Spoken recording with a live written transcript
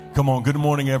Come on, good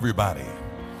morning, everybody.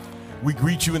 We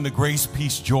greet you in the grace,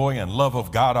 peace, joy, and love of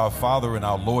God our Father and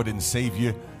our Lord and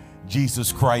Savior,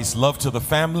 Jesus Christ. Love to the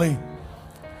family.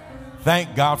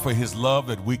 Thank God for his love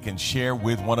that we can share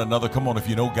with one another. Come on, if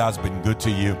you know God's been good to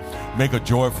you, make a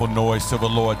joyful noise to the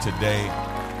Lord today.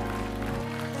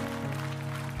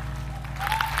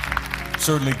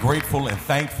 Certainly grateful and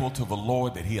thankful to the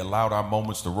Lord that he allowed our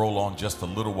moments to roll on just a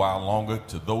little while longer.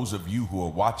 To those of you who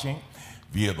are watching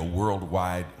via the World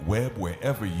Wide Web,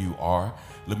 wherever you are,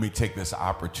 let me take this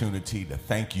opportunity to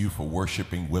thank you for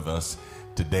worshiping with us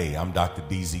today. I'm Dr.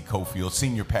 D.Z. Cofield,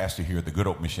 Senior Pastor here at the Good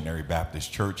Hope Missionary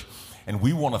Baptist Church, and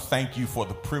we want to thank you for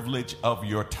the privilege of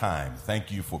your time.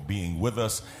 Thank you for being with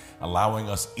us, allowing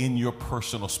us in your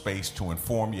personal space to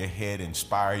inform your head,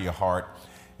 inspire your heart,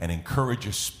 and encourage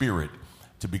your spirit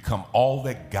to become all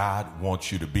that God wants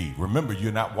you to be. Remember,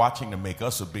 you're not watching to make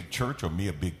us a big church or me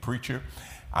a big preacher.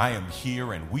 I am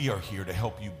here and we are here to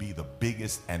help you be the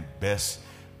biggest and best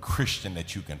Christian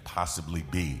that you can possibly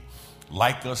be.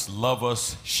 Like us, love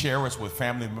us, share us with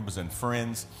family members and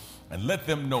friends, and let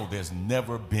them know there's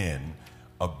never been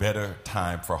a better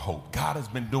time for hope. God has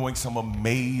been doing some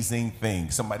amazing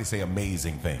things. Somebody say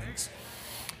amazing things.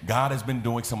 God has been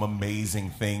doing some amazing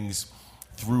things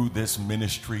through this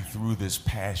ministry, through this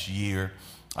past year.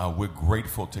 We're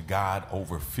grateful to God.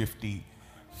 Over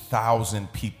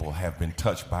 50,000 people have been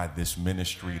touched by this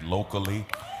ministry locally,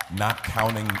 not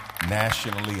counting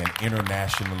nationally and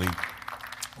internationally.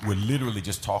 We're literally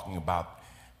just talking about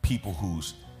people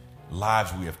whose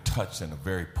lives we have touched in a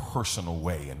very personal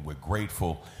way, and we're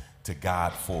grateful to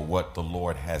God for what the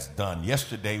Lord has done.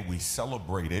 Yesterday, we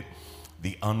celebrated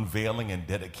the unveiling and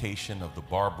dedication of the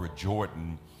Barbara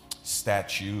Jordan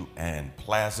statue and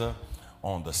plaza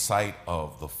on the site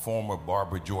of the former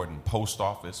Barbara Jordan post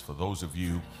office. For those of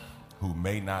you who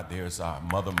may not, there's our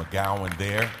Mother McGowan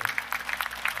there.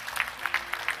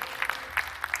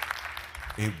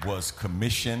 It was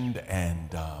commissioned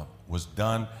and was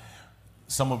done.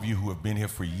 Some of you who have been here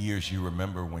for years, you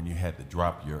remember when you had to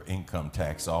drop your income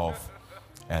tax off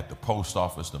at the post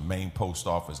office, the main post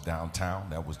office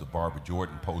downtown. That was the Barbara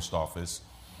Jordan post office.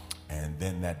 And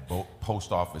then that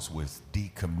post office was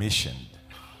decommissioned,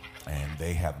 and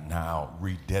they have now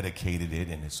rededicated it,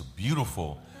 and it's a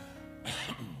beautiful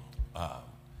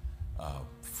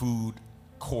food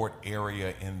court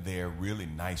area in there, really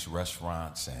nice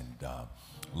restaurants and a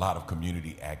lot of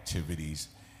community activities.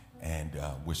 And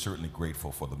we're certainly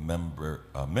grateful for the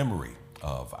memory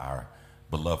of our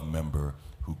beloved member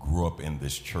who grew up in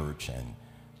this church and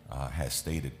has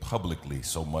stated publicly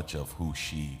so much of who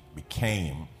she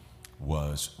became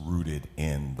was rooted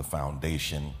in the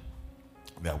foundation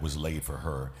that was laid for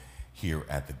her here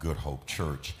at the Good Hope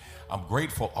Church. I'm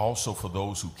grateful also for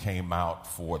those who came out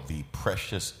for the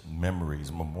Precious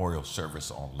Memories Memorial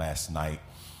Service on last night.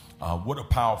 What a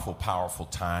powerful, powerful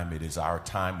time. It is our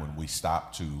time when we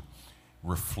stop to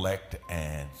reflect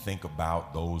and think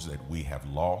about those that we have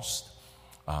lost,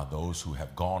 those who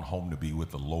have gone home to be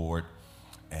with the Lord.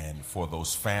 And for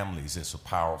those families, it's a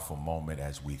powerful moment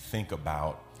as we think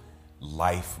about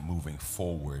life moving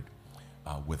forward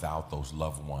without those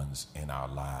loved ones in our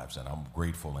lives. And I'm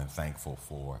grateful and thankful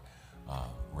for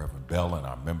Reverend Bell and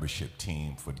our membership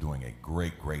team for doing a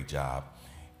great job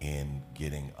in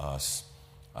getting us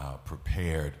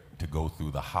prepared to go through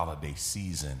the holiday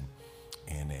season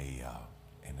in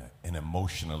an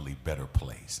emotionally better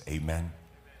place. Amen.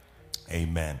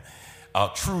 Amen.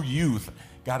 True Youth,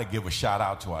 got to give a shout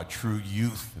out to our True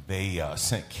Youth. They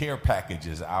sent care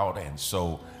packages out, and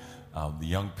so the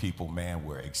young people, man,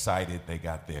 were excited. They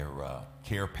got their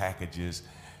care packages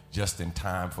just in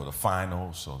time for the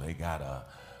finals, so they got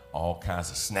all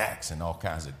kinds of snacks and all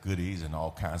kinds of goodies and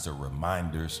all kinds of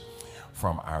reminders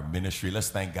from our ministry. Let's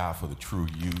thank God for the True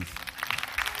Youth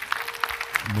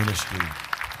Ministry.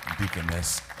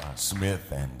 Deaconess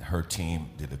Smith and her team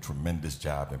did a tremendous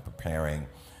job in preparing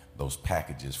those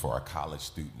packages for our college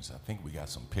students. I think we got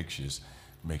some pictures.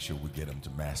 Make sure we get them to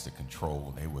Master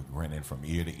Control. They were grinning from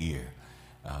ear to ear.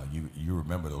 You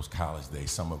remember those college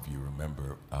days. Some of you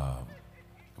remember,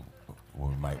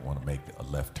 we might want to make a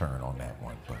left turn on that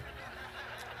one, but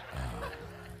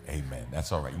amen.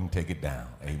 That's all right. You can take it down.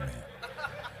 Amen.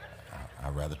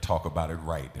 I'd rather talk about it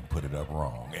right than put it up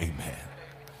wrong. Amen.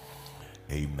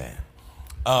 Amen.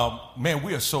 Man,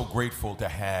 we are so grateful to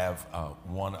have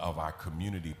one of our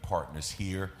community partners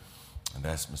here, and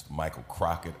that's Mr. Michael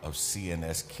Crockett of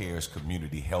CNS Cares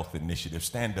Community Health Initiative.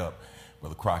 Stand up,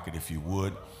 Brother Crockett, if you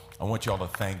would. I want y'all to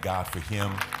thank God for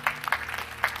him.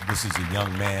 This is a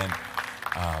young man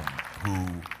who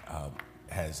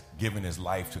has given his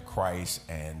life to Christ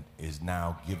and is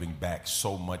now giving back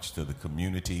so much to the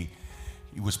community.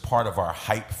 He was part of our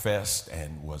Hype Fest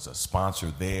and was a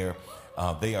sponsor there.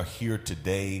 They are here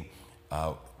today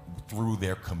through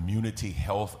their community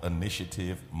health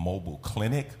initiative mobile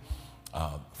clinic,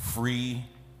 free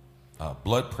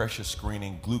blood pressure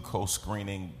screening, glucose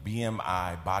screening,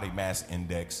 BMI, body mass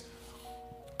index,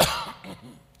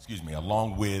 excuse me,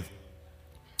 along with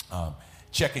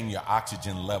checking your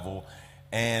oxygen level.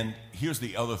 And here's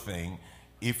the other thing.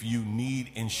 If you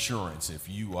need insurance, if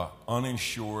you are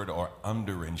uninsured or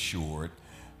underinsured,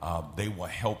 they will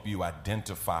help you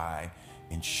identify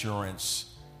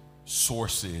insurance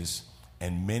sources.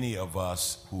 And many of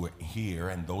us who are here,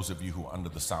 and those of you who are under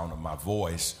the sound of my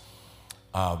voice,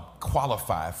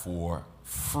 qualify for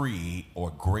free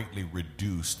or greatly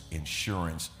reduced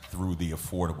insurance through the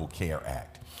Affordable Care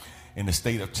Act. In the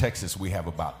state of Texas, we have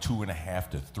about 2.5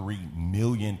 to 3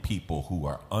 million people who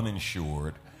are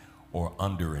uninsured or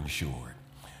underinsured.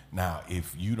 Now,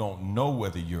 if you don't know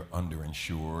whether you're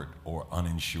underinsured or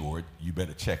uninsured, you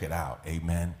better check it out.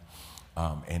 Amen.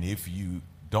 And if you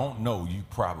don't know, you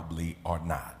probably are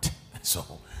not.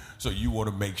 So you want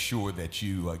to make sure that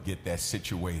you get that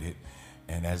situated.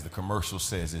 And as the commercial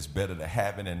says, it's better to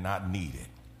have it and not need it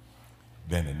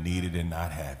than to need it and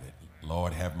not have it.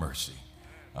 Lord have mercy.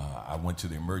 I went to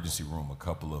the emergency room a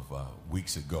couple of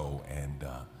weeks ago, and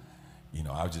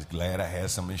I was just glad I had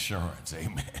some insurance.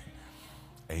 Amen.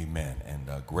 Amen. And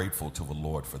grateful to the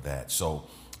Lord for that. So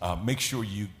make sure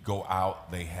you go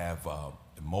out. They have a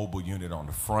mobile unit on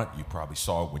the front. You probably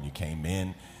saw it when you came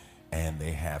in. And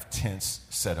they have tents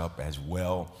set up as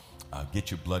well.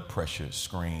 Get your blood pressure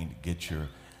screened. Get your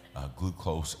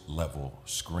glucose level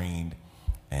screened.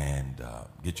 And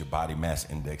get your body mass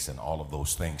index and all of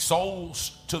those things.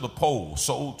 Souls to the Polls.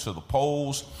 Soul to the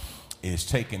Polls is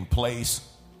taking place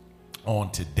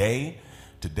on today.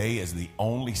 Today is the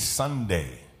only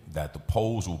Sunday that the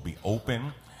polls will be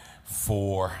open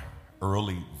for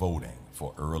early voting.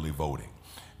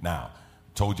 Now,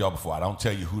 told y'all before, I don't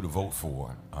tell you who to vote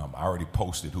for. I already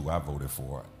posted who I voted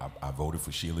for. I voted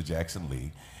for Sheila Jackson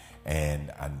Lee,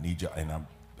 and I need you.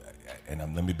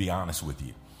 And let me be honest with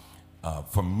you.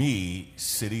 For me,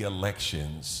 city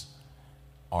elections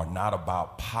are not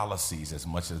about policies as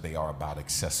much as they are about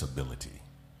accessibility,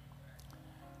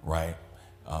 right?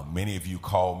 Many of you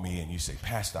call me and you say,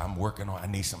 Pastor, I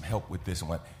need some help with this and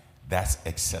what. That's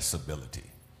accessibility.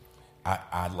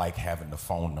 I like having the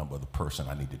phone number of the person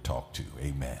I need to talk to.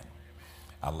 Amen.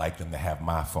 I like them to have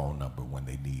my phone number when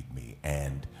they need me.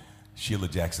 And Sheila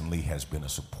Jackson Lee has been a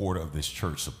supporter of this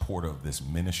church, supporter of this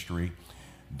ministry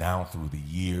down through the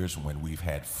years when we've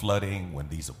had flooding, when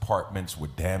these apartments were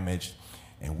damaged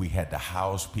and we had to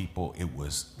house people. It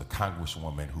was the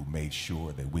Congresswoman who made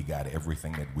sure that we got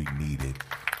everything that we needed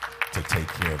to take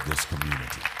care of this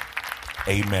community.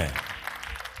 Amen.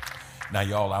 Now,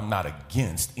 y'all, I'm not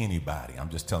against anybody. I'm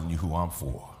just telling you who I'm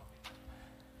for,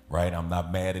 right? I'm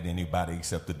not mad at anybody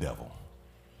except the devil,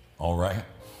 all right?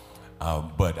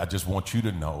 But I just want you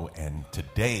to know, and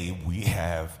today we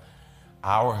have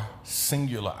our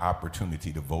singular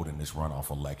opportunity to vote in this runoff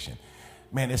election.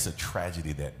 Man, it's a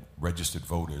tragedy that registered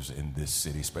voters in this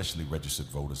city, especially registered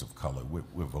voters of color,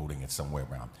 we're voting at somewhere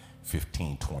around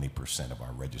 15-20% of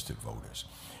our registered voters.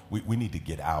 We need to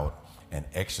get out and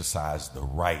exercise the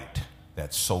right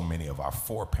that so many of our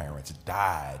foreparents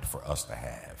died for us to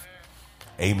have.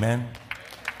 Amen.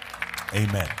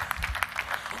 Amen.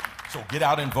 So get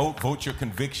out and vote your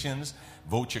convictions,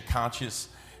 vote your conscience,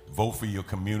 vote for your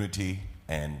community,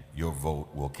 and your vote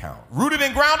will count. Rooted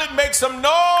and Grounded, make some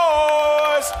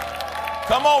noise.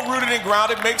 Come on, Rooted and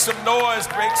Grounded, make some noise,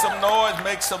 make some noise,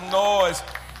 make some noise.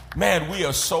 Man, we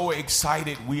are so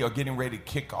excited. We are getting ready to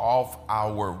kick off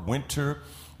our winter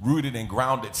Rooted and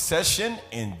Grounded session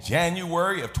in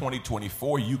January of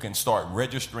 2024. You can start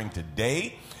registering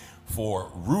today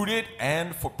for Rooted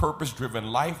and for Purpose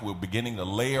Driven Life. We're beginning to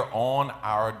layer on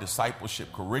our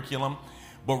discipleship curriculum.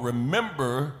 But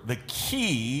remember, the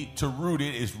key to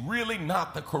Rooted is really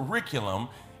not the curriculum,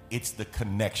 it's the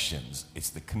connections. It's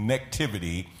the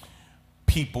connectivity,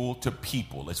 people to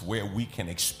people. It's where we can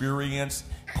experience,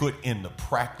 put into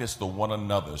practice the one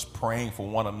another's, praying for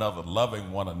one another,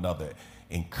 loving one another,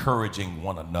 encouraging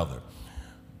one another.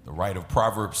 The writer of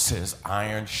Proverbs says,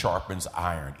 iron sharpens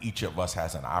iron. Each of us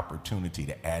has an opportunity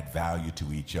to add value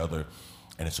to each other,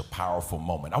 and it's a powerful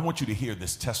moment. I want you to hear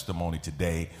this testimony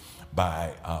today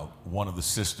by one of the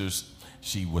sisters.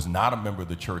 She was not a member of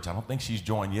the church. I don't think she's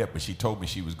joined yet, but she told me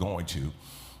she was going to.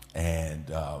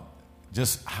 And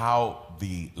just how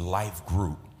the life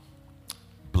group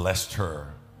blessed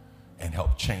her and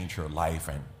help change her life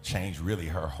and change really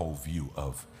her whole view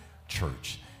of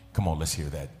church. Come on, let's hear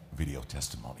that video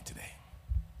testimony today.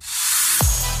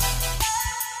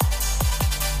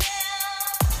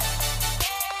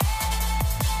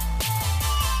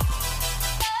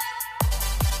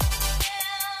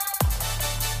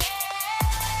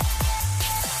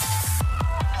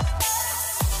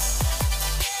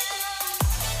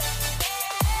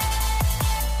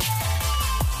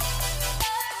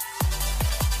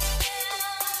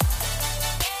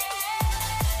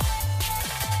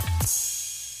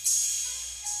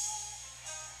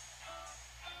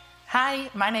 Hi,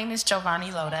 my name is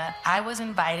Giovanni Loda. I was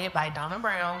invited by Donna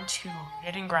Brown to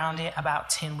Rooted and Grounded about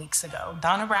 10 weeks ago.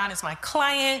 Donna Brown is my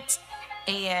client,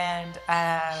 and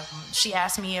she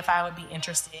asked me if I would be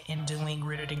interested in doing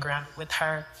Rooted and Grounded with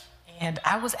her. And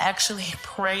I was actually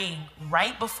praying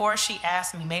right before she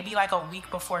asked me, maybe like a week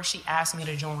before she asked me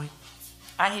to join.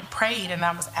 I had prayed and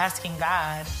I was asking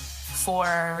God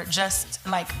for just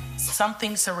like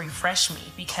something to refresh me,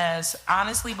 because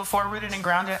honestly, before Rooted and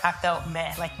Grounded, I felt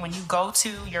mad. Like when you go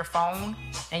to your phone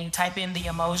and you type in the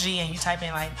emoji and you type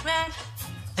in like, man,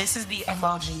 this is the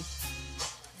emoji.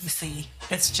 You see,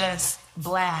 it's just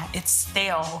blah, it's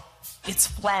stale, it's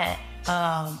flat.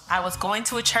 I was going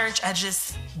to a church, I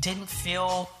just didn't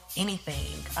feel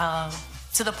anything.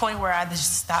 To the point where I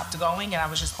just stopped going and I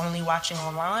was just only watching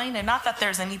online. And not that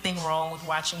there's anything wrong with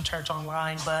watching church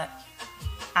online, but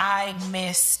I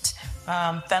missed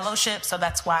fellowship, so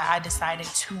that's why I decided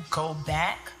to go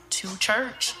back to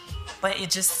church. But it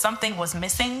just, something was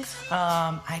missing.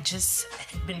 I just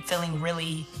had been feeling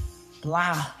really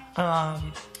blah. I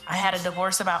had a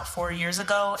divorce about 4 years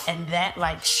ago, and that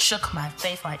like shook my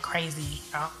faith like crazy.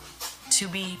 To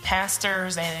be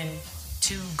pastors and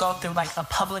to go through like a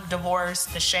public divorce,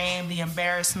 the shame, the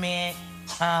embarrassment,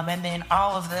 and then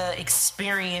all of the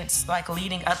experience like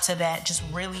leading up to that just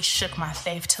really shook my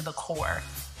faith to the core.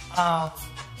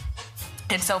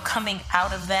 And so coming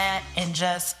out of that and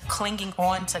just clinging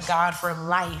on to God for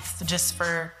life, just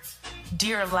for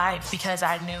dear life, because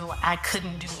I knew I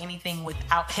couldn't do anything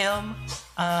without him,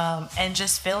 and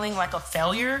just feeling like a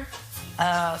failure,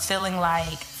 feeling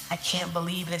like I can't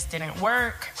believe this didn't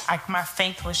work. My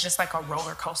faith was just like a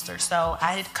roller coaster. So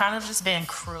I had kind of just been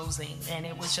cruising, and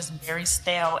it was just very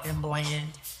stale and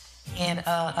bland. And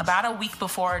about a week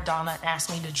before Donna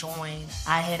asked me to join,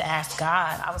 I had asked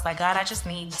God, I was like, God, I just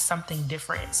need something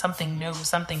different, something new,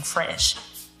 something fresh.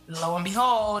 Lo and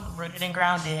behold, Rooted and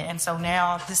Grounded. And so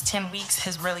now this 10 weeks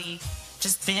has really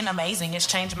just been amazing. It's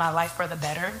changed my life for the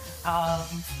better.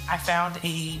 I found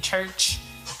a church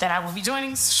that I will be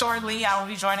joining shortly. I will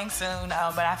be joining soon,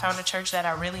 but I found a church that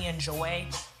I really enjoy.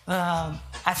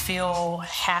 I feel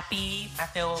happy. I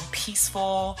feel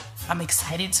peaceful. I'm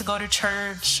excited to go to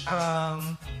church.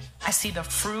 I see the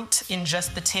fruit in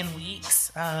just the 10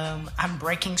 weeks. I'm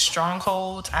breaking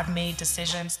strongholds. I've made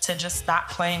decisions to just stop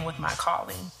playing with my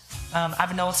calling.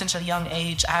 I've known since a young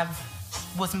age I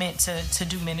was meant to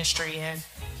do ministry, and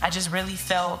I just really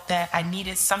felt that I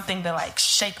needed something to like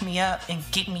shake me up and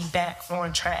get me back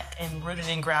on track, and Rooted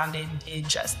and Grounded did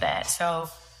just that. So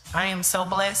I am so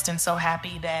blessed and so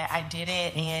happy that I did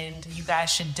it, and you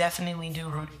guys should definitely do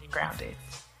Rooted and Grounded.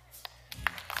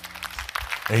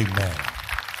 Amen.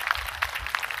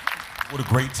 What a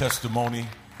great testimony,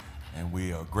 and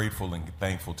we are grateful and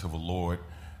thankful to the Lord.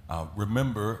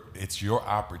 Remember, it's your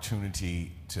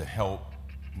opportunity to help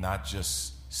not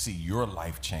just see your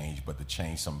life change, but to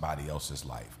change somebody else's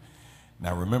life.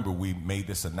 Now, remember, we made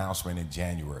this announcement in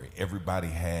January. Everybody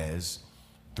has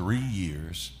 3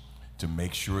 years to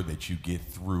make sure that you get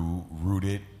through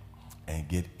Rooted and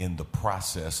get in the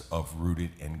process of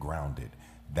Rooted and Grounded.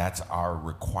 That's our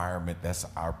requirement. That's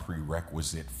our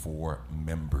prerequisite for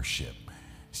membership.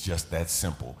 It's just that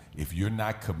simple. If you're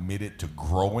not committed to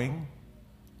growing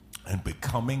and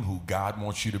becoming who God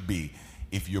wants you to be,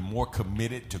 if you're more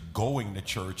committed to going to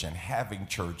church and having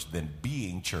church than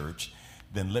being church,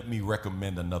 then let me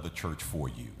recommend another church for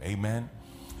you. Amen?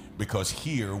 Because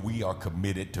here we are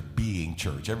committed to being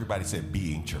church. Everybody said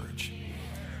being church.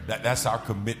 That's our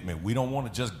commitment. We don't want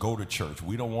to just go to church.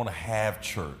 We don't want to have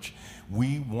church.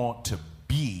 We want to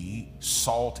be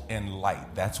salt and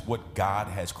light. That's what God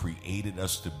has created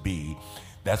us to be.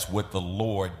 That's what the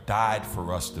Lord died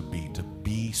for us to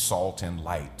be salt and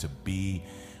light, to be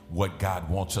what God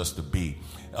wants us to be.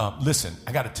 Listen,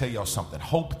 I got to tell y'all something.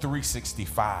 Hope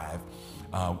 365,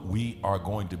 we are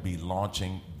going to be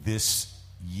launching this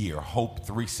year. Hope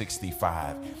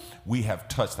 365. We have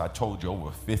touched, I told you,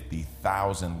 over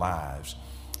 50,000 lives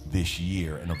this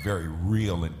year in a very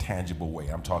real and tangible way.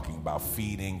 I'm talking about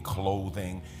feeding,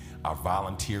 clothing, Our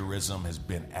volunteerism has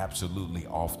been absolutely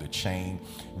off the chain.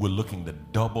 We're looking to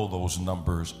double those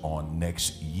numbers on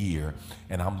next year.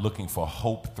 And I'm looking for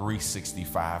Hope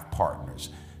 365 partners.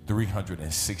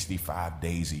 365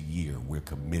 days a year, we're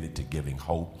committed to giving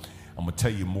hope. I'm going to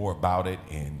tell you more about it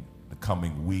in the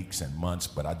coming weeks and months,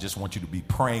 but I just want you to be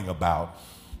praying about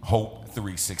Hope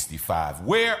 365.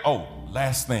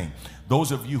 Last thing,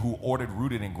 those of you who ordered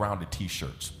Rooted and Grounded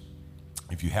t-shirts,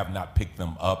 if you have not picked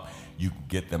them up, you can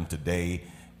get them today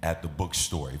at the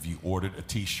bookstore. If you ordered a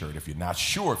t-shirt, if you're not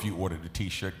sure if you ordered a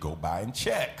t-shirt, go by and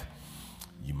check.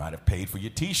 You might have paid for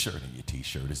your t-shirt and your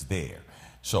t-shirt is there.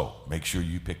 So make sure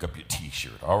you pick up your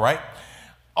t-shirt, all right?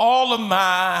 All of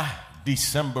my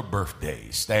December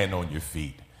birthdays, stand on your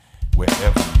feet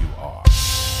wherever you are.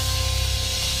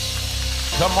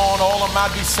 Come on, all of my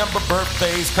December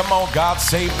birthdays. Come on, God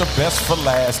save the best for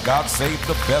last. God save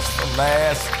the best for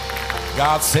last.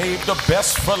 God save the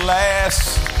best for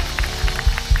last.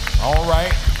 All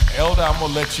right, Elder, I'm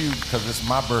going to let you, because it's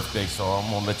my birthday, so I'm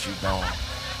going to let you go.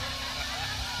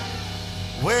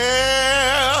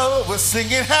 Well, we're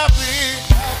singing happy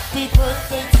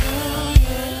birthday to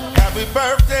you. Happy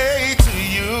birthday to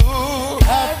you.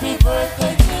 Happy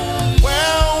birthday to you.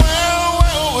 Well,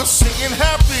 we're singing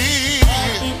happy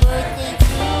birthday to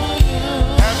you.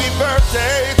 Happy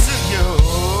birthday to you.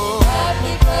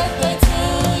 Happy birthday to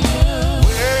you.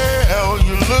 Well,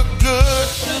 you look good.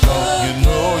 You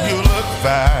know you look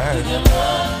fine.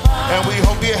 And we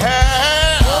hope you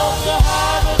have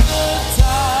a good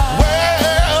time.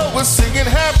 Well, we're singing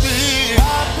happy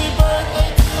birthday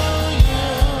to you.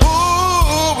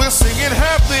 Ooh, we're singing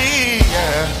happy.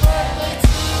 Birthday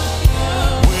to you.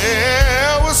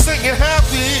 Well, we're singing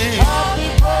happy birthday to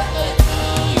you. Happy birthday to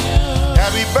you.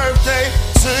 Happy birthday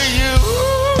to you.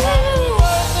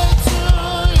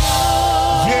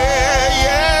 Yeah.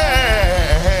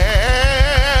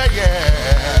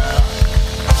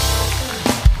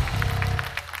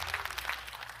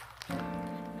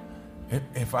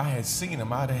 If I had seen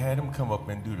him, I'd have had him come up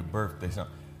and do the birthday song.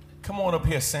 Come on up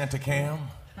here, Santa Cam.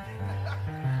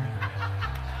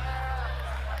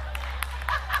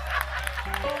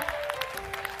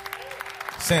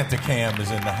 Santa Cam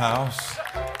is in the house.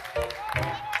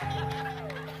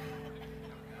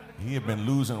 He had been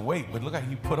losing weight, but look like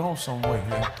he put on some weight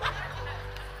here.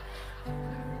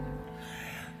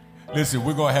 Listen,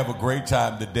 we're going to have a great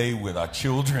time today with our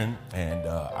children and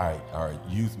our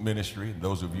youth ministry.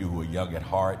 Those of you who are young at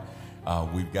heart,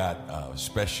 we've got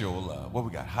special, we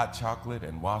got hot chocolate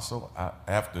and wassail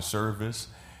after service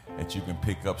that you can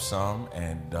pick up some.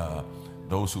 And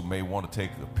those who may want to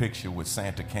take a picture with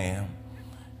Santa Cam,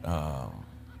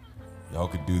 y'all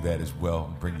could do that as well.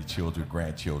 And bring your children,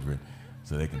 grandchildren,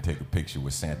 so they can take a picture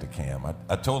with Santa Cam.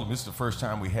 I told them this is the first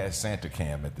time we had Santa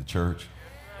Cam at the church.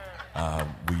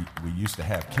 We used to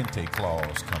have Kente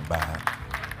Claus come by.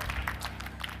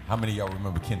 How many of y'all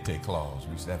remember Kente Claus?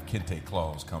 We used to have Kente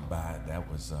Claus come by.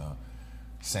 That was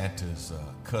Santa's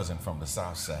cousin from the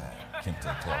south side,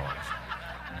 Kente Claus.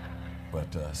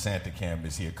 But Santa Cam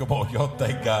is here. Come on, y'all,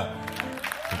 thank God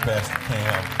for Pastor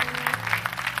Cam.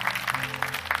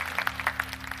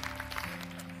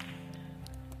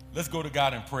 Let's go to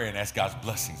God in prayer and ask God's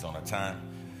blessings on our time.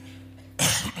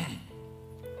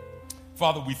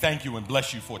 Father, we thank you and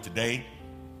bless you for today.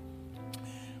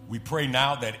 We pray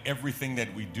now that everything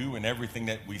that we do and everything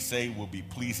that we say will be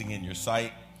pleasing in your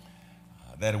sight,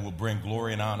 that it will bring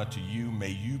glory and honor to you.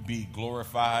 May you be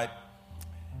glorified.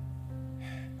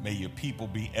 May your people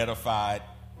be edified.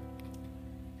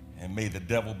 And may the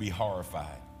devil be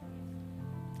horrified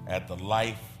at the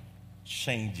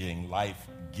life-changing,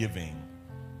 life-giving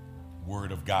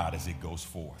word of God as it goes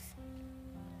forth.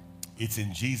 It's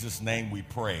in Jesus' name we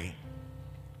pray.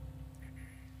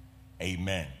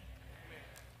 Amen.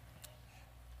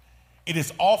 It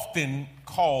is often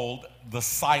called the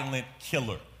silent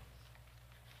killer.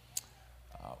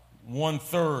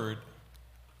 1/3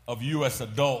 of U.S.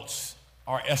 adults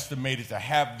are estimated to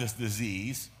have this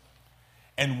disease,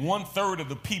 and 1/3 of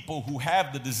the people who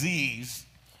have the disease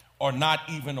are not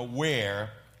even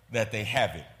aware that they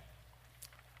have it.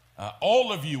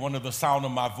 All of you, under the sound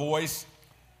of my voice,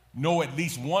 know at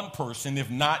least one person, if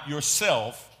not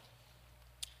yourself,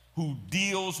 who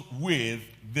deals with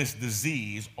this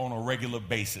disease on a regular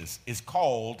basis. It's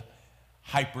called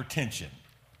hypertension,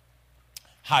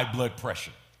 high blood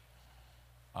pressure.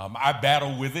 I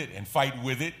battle with it and fight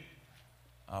with it.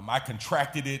 I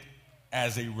contracted it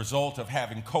as a result of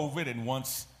having COVID, and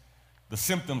once the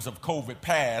symptoms of COVID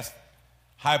passed,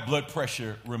 high blood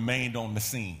pressure remained on the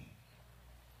scene.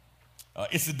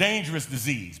 It's a dangerous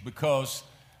disease because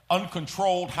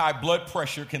uncontrolled high blood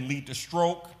pressure can lead to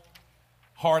stroke,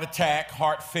 heart attack,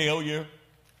 heart failure,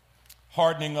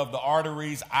 hardening of the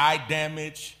arteries, eye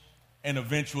damage, and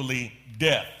eventually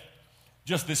death.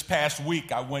 Just this past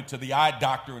week, I went to the eye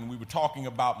doctor and we were talking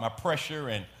about my pressure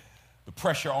and the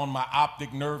pressure on my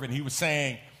optic nerve, and he was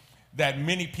saying that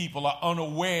many people are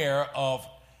unaware of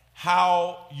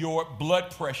how your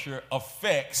blood pressure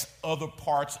affects other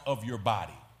parts of your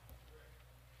body.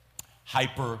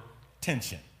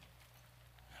 Hypertension.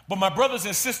 But my brothers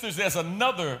and sisters, there's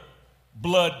another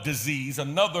blood disease,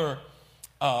 another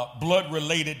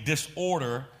blood-related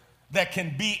disorder that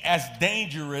can be as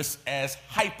dangerous as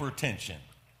hypertension.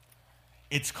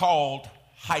 It's called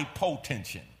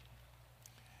hypotension.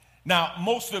 Now,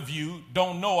 most of you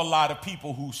don't know a lot of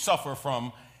people who suffer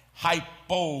from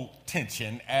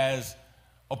hypotension as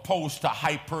opposed to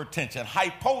hypertension.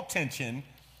 Hypotension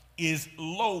is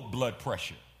low blood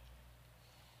pressure.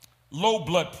 Low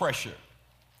blood pressure.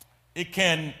 It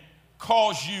can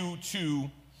cause you to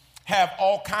have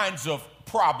all kinds of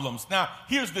problems. Now,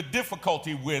 here's the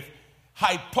difficulty with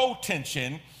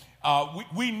hypotension.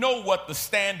 We know what the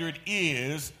standard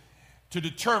is to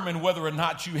determine whether or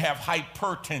not you have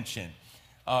hypertension.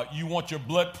 You want your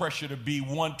blood pressure to be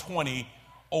 120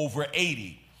 over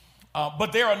 80.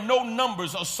 But there are no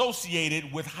numbers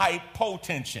associated with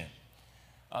hypotension.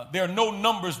 There are no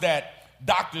numbers that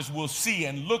doctors will see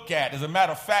and look at. As a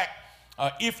matter of fact,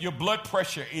 if your blood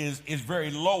pressure is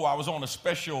very low, I was on a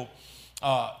special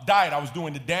diet. I was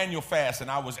doing the Daniel fast,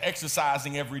 and I was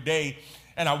exercising every day.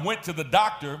 And I went to the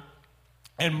doctor,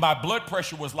 and my blood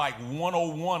pressure was like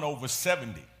 101 over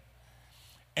 70.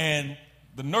 And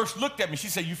the nurse looked at me. She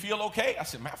said, "You feel okay?" I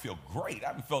said, "Man, I feel great. I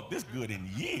haven't felt this good in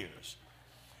years."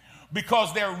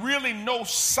 Because there are really no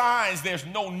signs, there's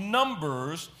no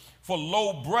numbers for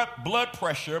low blood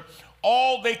pressure.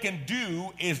 All they can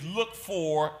do is look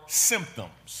for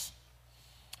symptoms.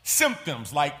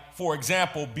 Symptoms like, for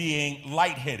example, being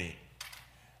lightheaded,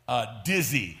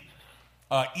 dizzy,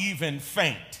 even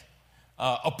faint.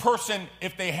 A person,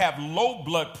 if they have low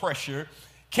blood pressure,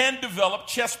 can develop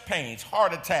chest pains,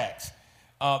 heart attacks.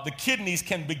 The kidneys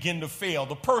can begin to fail.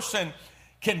 The person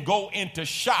can go into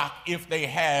shock if they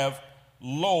have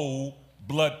low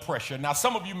blood pressure. Now,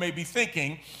 some of you may be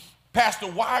thinking, "Pastor,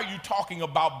 why are you talking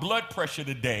about blood pressure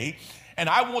today?" And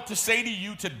I want to say to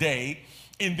you today,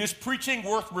 in this preaching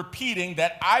worth repeating,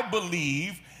 that I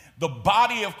believe the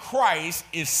body of Christ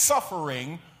is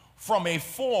suffering from a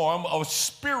form of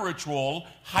spiritual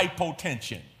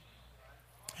hypotension.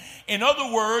 In other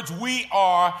words, we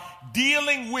are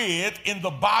dealing with, in the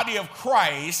body of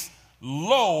Christ,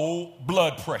 low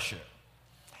blood pressure.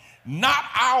 Not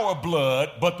our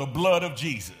blood, but the blood of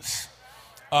Jesus.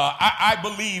 I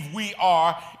believe we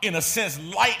are, in a sense,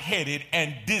 lightheaded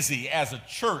and dizzy as a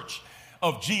church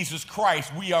of Jesus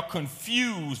Christ. We are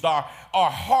confused. Our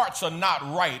hearts are not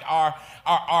right.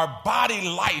 Our body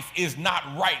life is not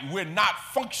right. We're not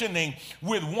functioning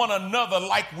with one another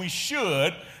like we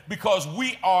should because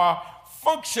we are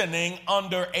functioning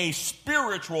under a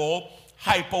spiritual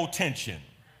hypotension.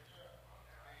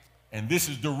 And this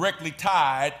is directly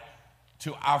tied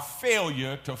to our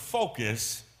failure to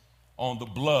focus on the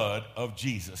blood of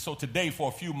Jesus. So today, for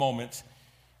a few moments,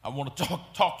 I want to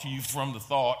talk to you from the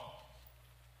thought,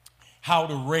 how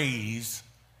to raise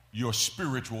your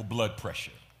spiritual blood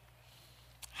pressure.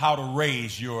 How to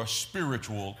raise your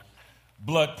spiritual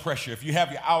blood pressure. If you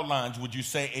have your outlines, would you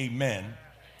say amen?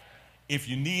 If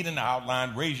you need an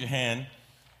outline, raise your hand,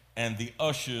 and the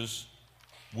ushers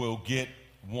will get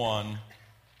one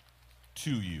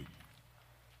to you.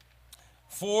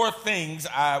 4 things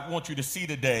I want you to see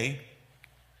today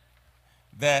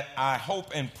that I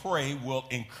hope and pray will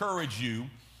encourage you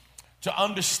to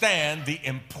understand the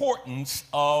importance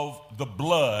of the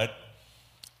blood,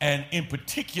 and in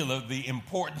particular, the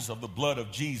importance of the blood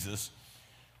of Jesus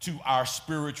to our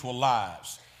spiritual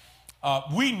lives.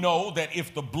 We know that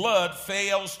if the blood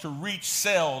fails to reach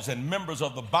cells and members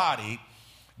of the body,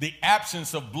 the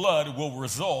absence of blood will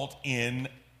result in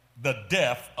the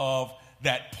death of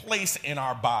that place in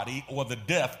our body or the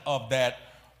death of that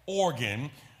organ,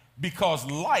 because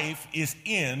life is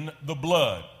in the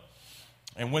blood.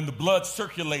 And when the blood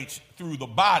circulates through the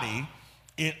body,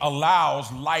 it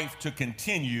allows life to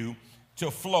continue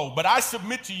to flow. But I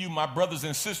submit to you, my brothers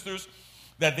and sisters,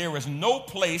 that there is no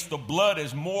place the blood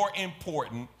is more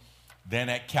important than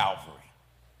at Calvary.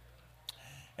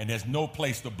 And there's no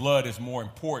place the blood is more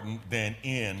important than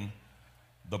in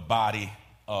the body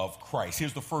of Christ.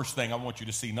 Here's the first thing I want you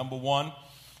to see. Number 1,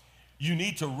 you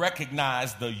need to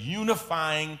recognize the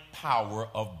unifying power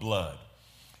of blood.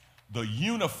 The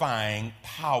unifying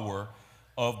power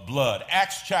of blood.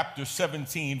 Acts chapter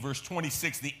 17, verse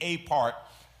 26, the A part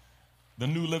The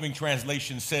New Living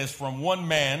Translation says, from one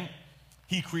man,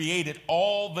 he created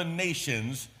all the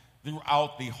nations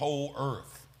throughout the whole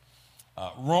earth.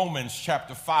 Romans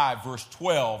chapter 5, verse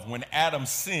 12, when Adam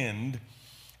sinned,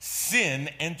 sin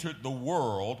entered the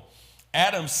world.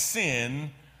 Adam's sin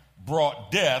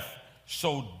brought death,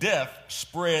 so death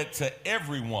spread to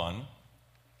everyone,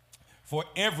 for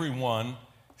everyone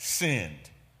sinned.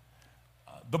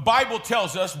 The Bible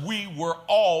tells us we were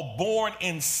all born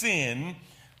in sin,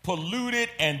 polluted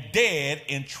and dead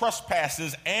in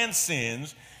trespasses and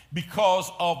sins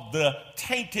because of the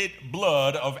tainted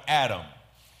blood of Adam.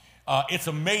 It's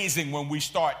amazing when we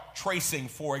start tracing,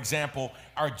 for example,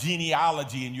 our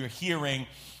genealogy, and you're hearing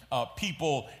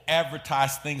people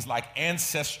advertise things like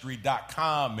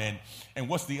Ancestry.com and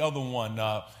what's the other one?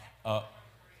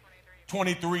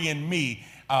 23andMe.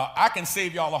 I can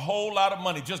save y'all a whole lot of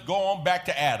money. Just go on back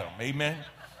to Adam. Amen.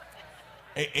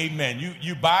 Amen.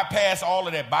 You bypass all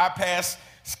of that. Bypass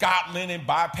Scotland and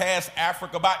bypass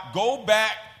Africa. Go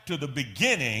back to the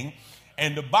beginning.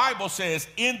 And the Bible says,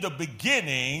 in the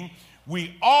beginning,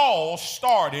 we all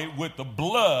started with the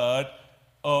blood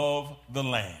of the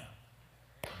Lamb.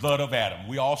 Blood of Adam.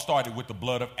 We all started with the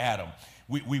blood of Adam.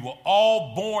 We were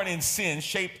all born in sin,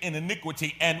 shaped in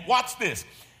iniquity. And watch this.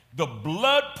 The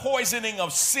blood poisoning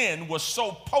of sin was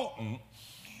so potent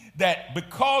that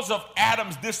because of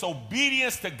Adam's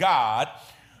disobedience to God,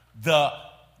 the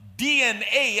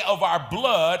DNA of our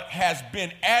blood has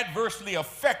been adversely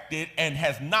affected and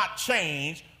has not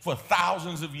changed for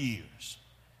thousands of years.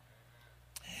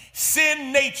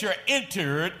 Sin nature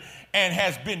entered and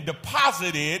has been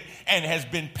deposited and has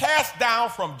been passed down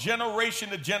from generation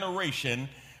to generation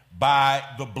by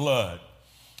the blood.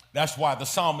 That's why the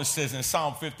psalmist says in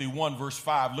Psalm 51, verse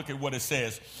 5, look at what it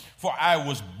says. For I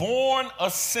was born a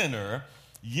sinner,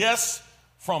 yes,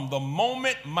 from the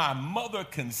moment my mother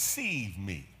conceived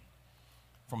me.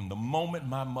 From the moment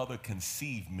my mother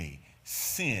conceived me,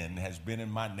 sin has been in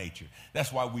my nature.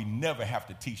 That's why we never have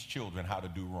to teach children how to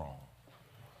do wrong.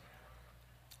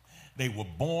 They were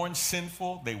born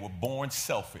sinful. They were born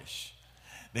selfish.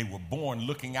 They were born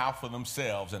looking out for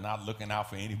themselves and not looking out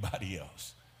for anybody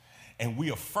else. And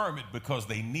we affirm it because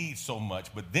they need so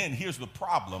much. But then here's the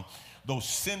problem. Those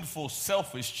sinful,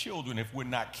 selfish children, if we're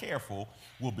not careful,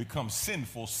 will become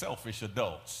sinful, selfish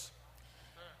adults.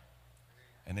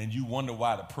 And then you wonder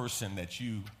why the person that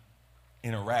you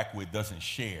interact with doesn't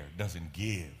share, doesn't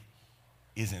give,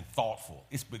 isn't thoughtful.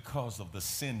 It's because of the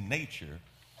sin nature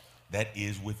that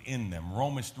is within them.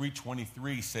 Romans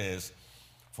 3:23 says,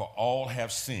 for all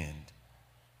have sinned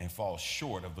and fall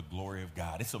short of the glory of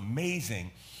God. It's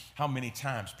amazing how many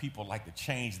times people like to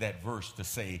change that verse to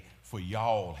say, for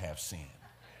y'all have sinned.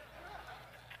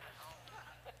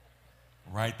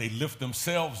 Right? They lift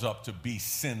themselves up to be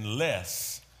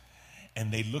sinless,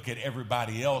 and they look at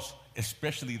everybody else,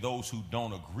 especially those who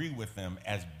don't agree with them,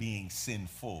 as being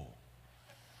sinful.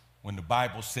 When the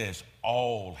Bible says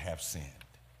all have sinned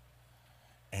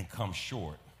and come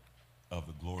short of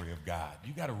the glory of God.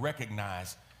 You got to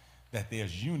recognize that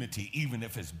there's unity, even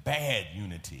if it's bad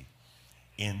unity,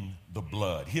 in the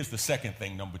blood. Here's the second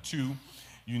thing. Number two,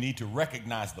 you need to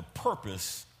recognize the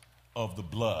purpose of the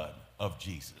blood of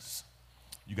Jesus.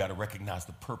 You got to recognize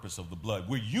the purpose of the blood.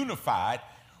 We're unified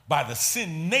by the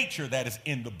sin nature that is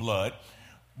in the blood.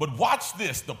 But watch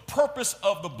this, the purpose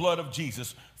of the blood of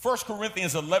Jesus. 1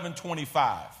 Corinthians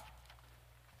 11:25.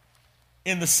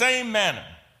 In the same manner,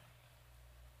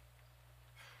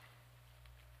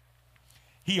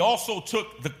 he also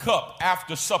took the cup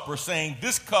after supper, saying,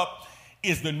 this cup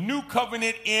is the new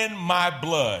covenant in my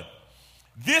blood.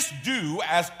 This do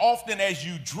as often as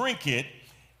you drink it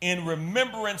in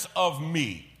remembrance of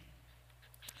me.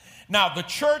 Now, the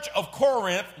church of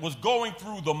Corinth was going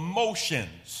through the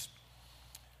motions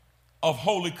of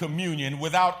Holy Communion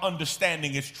without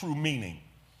understanding its true meaning.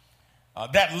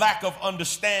 That lack of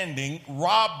understanding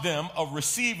robbed them of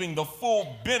receiving the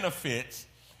full benefits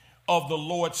of the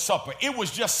Lord's Supper. It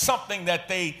was just something that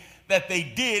they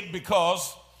did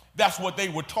because that's what they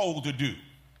were told to do.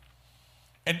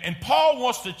 And Paul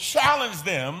wants to challenge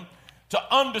them to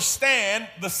understand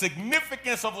the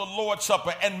significance of the Lord's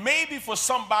Supper. And maybe for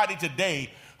somebody today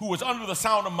who is under the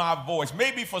sound of my voice,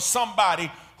 maybe for somebody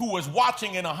who is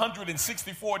watching in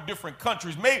 164 different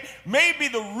countries, maybe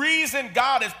the reason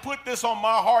God has put this on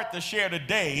my heart to share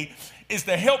today is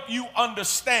to help you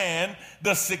understand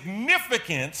the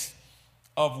significance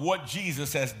of what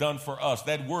Jesus has done for us.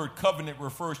 That word covenant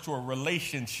refers to a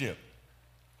relationship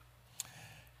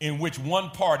in which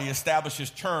one party establishes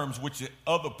terms which the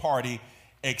other party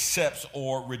accepts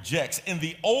or rejects. In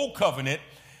the old covenant,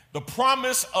 the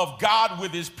promise of God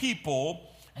with his people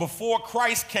before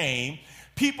Christ came,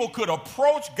 people could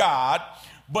approach God,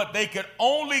 but they could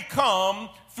only come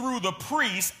through the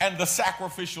priest and the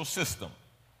sacrificial system.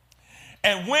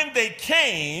 And when they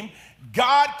came,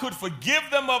 God could forgive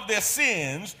them of their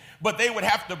sins, but they would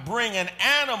have to bring an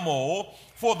animal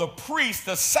for the priest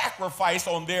to sacrifice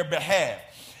on their behalf.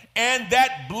 And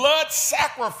that blood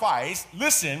sacrifice,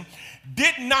 listen,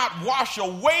 did not wash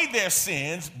away their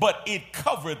sins, but it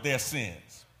covered their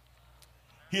sins.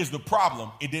 Here's the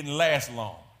problem. It didn't last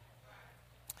long.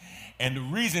 And the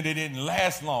reason it didn't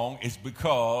last long is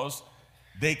because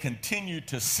they continued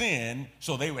to sin,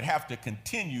 so they would have to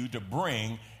continue to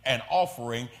bring an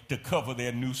offering to cover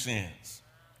their new sins.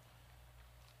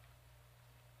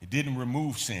 It didn't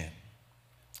remove sin.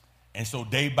 And so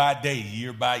day by day,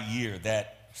 year by year,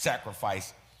 that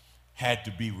sacrifice had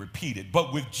to be repeated.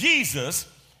 But with Jesus,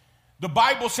 the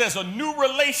Bible says a new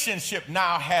relationship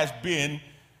now has been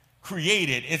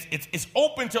created. It's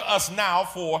open to us now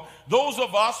for those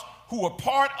of us who are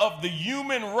part of the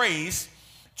human race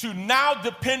to now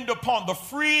depend upon the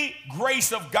free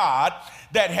grace of God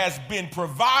that has been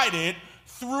provided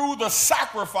through the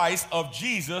sacrifice of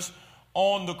Jesus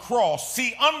on the cross.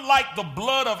 See, unlike the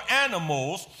blood of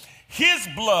animals, his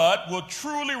blood will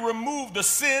truly remove the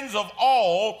sins of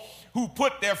all who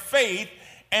put their faith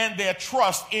and their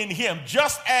trust in him.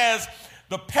 Just as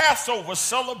the Passover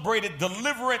celebrated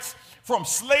deliverance from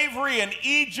slavery in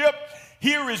Egypt,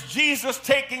 here is Jesus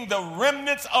taking the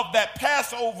remnants of that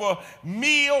Passover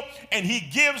meal, and he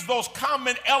gives those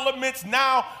common elements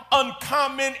now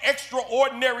uncommon,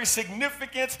 extraordinary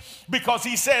significance, because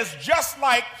he says, just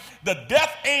like the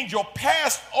death angel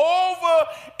passed over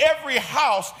every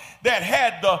house that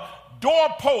had the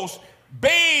doorpost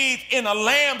bathed in a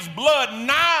lamb's blood,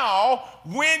 now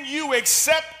when you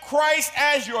accept Christ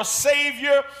as your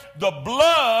Savior, the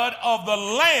blood of the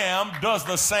lamb does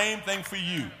the same thing for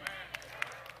you.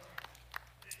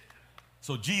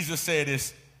 So Jesus said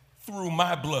it's through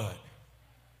my blood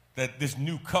that this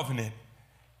new covenant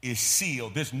is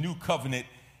sealed. This new covenant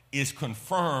is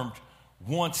confirmed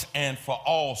once and for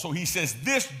all. So he says,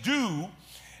 this do,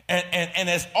 and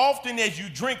as often as you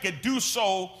drink it, do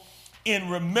so in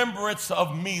remembrance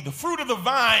of me. The fruit of the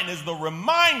vine is the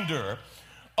reminder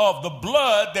of the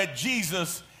blood that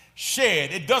Jesus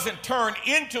shed. It doesn't turn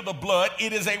into the blood.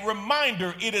 It is a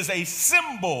reminder. It is a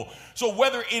symbol. So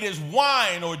whether it is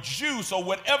wine or juice or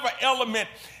whatever element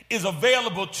is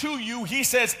available to you, he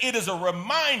says it is a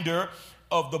reminder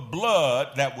of the blood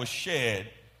that was shed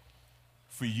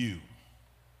for you.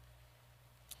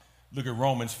 Look at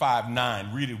Romans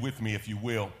 5:9. Read it with me if you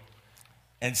will.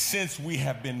 And since we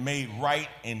have been made right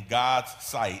in God's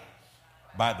sight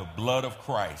by the blood of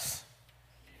Christ,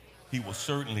 he will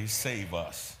certainly save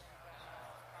us.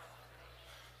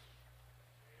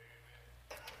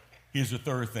 Here's the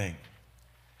third thing.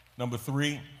 Number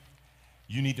 3,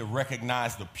 you need to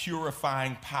recognize the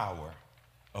purifying power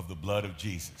of the blood of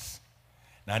Jesus.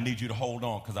 Now, I need you to hold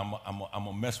on because I'm going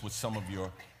to mess with some of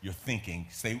your thinking.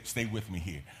 Stay with me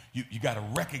here. You got to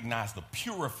recognize the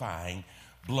purifying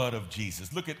blood of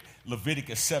Jesus. Look at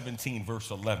Leviticus 17, verse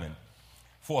 11.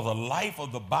 For the life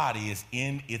of the body is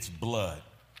in its blood.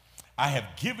 I have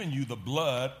given you the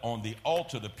blood on the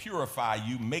altar to purify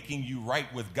you, making you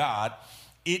right with God.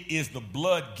 It is the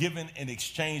blood given in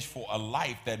exchange for a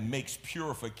life that makes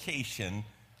purification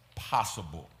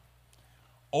possible.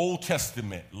 Old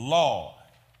Testament law,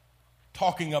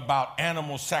 talking about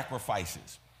animal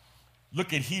sacrifices.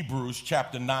 Look at Hebrews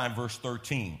chapter 9, verse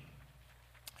 13.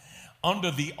 Under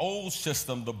the old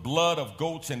system, the blood of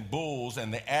goats and bulls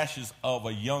and the ashes of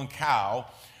a young cow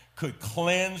could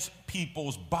cleanse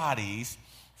people's bodies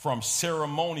from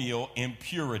ceremonial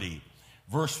impurity.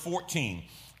 Verse 14.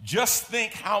 Just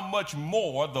think how much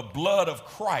more the blood of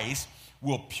Christ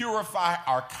will purify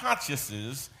our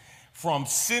consciences from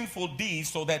sinful deeds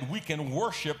so that we can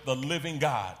worship the living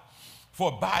God.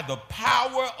 For by the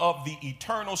power of the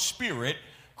eternal Spirit,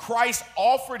 Christ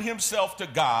offered himself to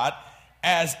God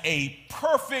as a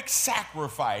perfect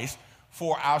sacrifice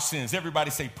for our sins.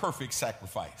 Everybody say perfect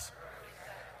sacrifice.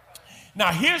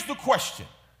 Now here's the question.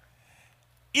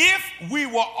 If we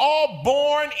were all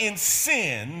born in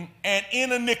sin and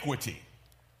in iniquity,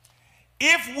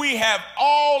 if we have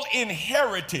all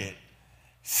inherited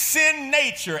sin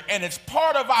nature and it's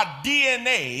part of our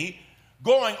DNA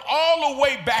going all the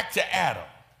way back to Adam,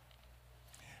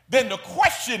 then the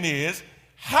question is,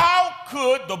 how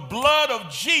could the blood of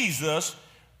Jesus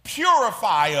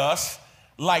purify us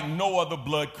like no other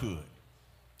blood could?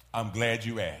 I'm glad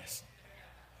you asked.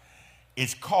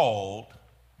 It's called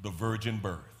the virgin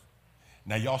birth.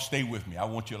 Now, y'all stay with me. I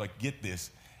want you to get this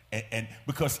And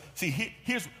because, see,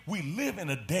 we live in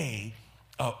a day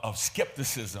of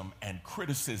skepticism and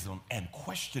criticism and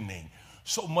questioning,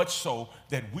 so much so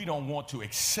that we don't want to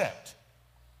accept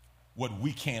what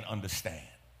we can't understand.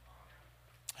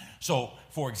 So,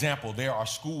 for example, there are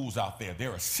schools out there,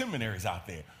 there are seminaries out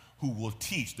there who will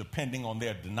teach, depending on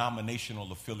their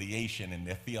denominational affiliation and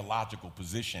their theological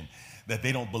position, that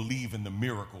they don't believe in the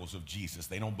miracles of Jesus.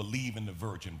 They don't believe in the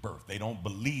virgin birth. They don't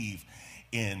believe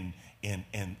in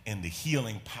the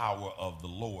healing power of the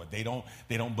Lord. They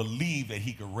don't believe that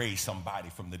he could raise somebody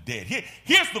from the dead.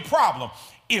 Here's the problem.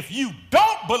 If you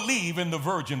don't believe in the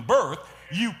virgin birth,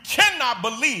 you cannot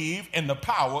believe in the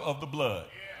power of the blood.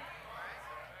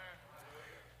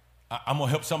 I'm going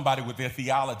to help somebody with their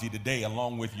theology today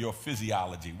along with your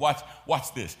physiology.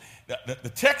 Watch this.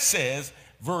 The text says,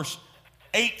 verse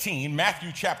 18,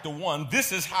 Matthew chapter 1,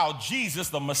 this is how Jesus,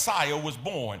 the Messiah, was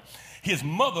born. His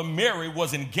mother, Mary,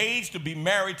 was engaged to be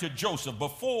married to Joseph.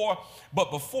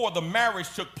 But before the marriage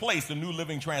took place, the New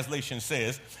Living Translation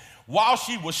says, while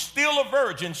she was still a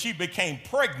virgin, she became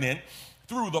pregnant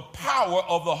through the power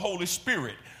of the Holy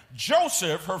Spirit.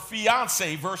 Joseph, her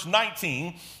fiance, verse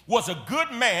 19, was a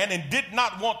good man and did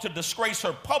not want to disgrace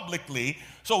her publicly,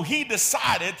 so he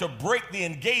decided to break the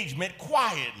engagement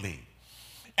quietly.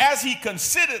 As he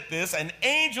considered this, an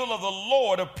angel of the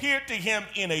Lord appeared to him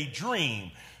in a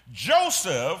dream.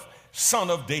 Joseph, son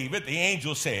of David, the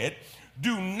angel said,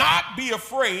 do not be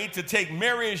afraid to take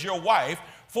Mary as your wife,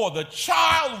 for the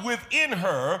child within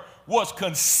her was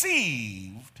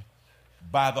conceived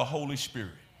by the Holy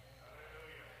Spirit.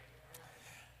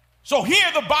 So here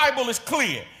the Bible is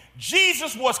clear.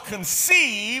 Jesus was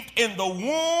conceived in the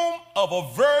womb of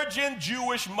a virgin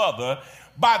Jewish mother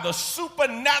by the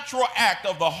supernatural act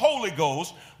of the Holy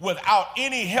Ghost without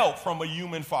any help from a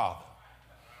human father.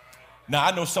 Now,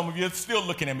 I know some of you are still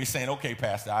looking at me saying, okay,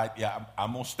 Pastor,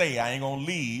 I'm going to stay. I ain't going to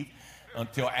leave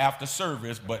until after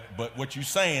service, but what you're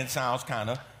saying sounds kind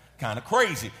of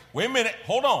crazy. Wait a minute.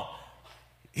 Hold on.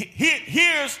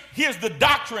 Here's the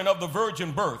doctrine of the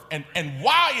virgin birth and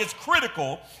why it's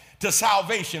critical to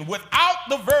salvation. Without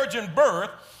the virgin birth,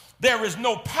 there is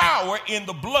no power in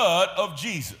the blood of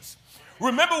Jesus.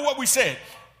 Remember what we said.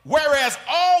 Whereas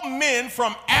all men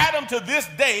from Adam to this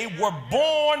day were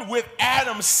born with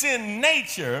Adam's sin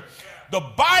nature, the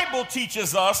Bible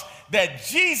teaches us that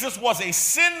Jesus was a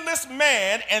sinless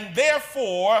man and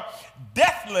therefore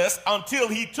deathless until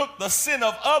he took the sin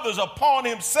of others upon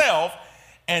himself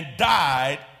and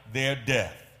died their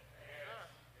death.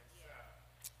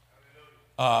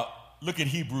 Look at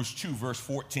Hebrews 2, verse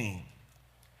 14.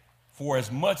 For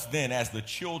as much then as the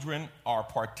children are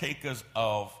partakers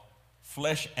of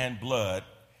flesh and blood,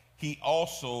 he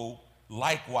also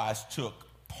likewise took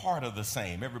part of the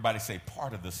same. Everybody say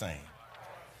part of the same.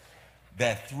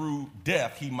 That through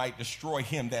death he might destroy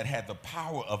him that had the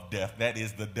power of death, that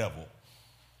is the devil.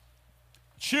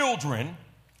 Children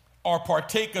are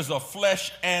partakers of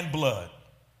flesh and blood.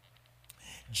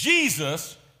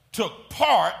 Jesus took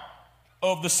part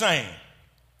of the same.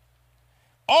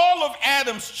 All of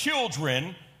Adam's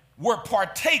children were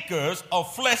partakers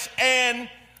of flesh and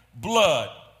blood.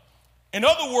 In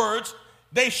other words,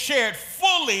 they shared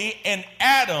fully in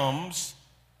Adam's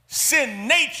sin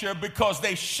nature because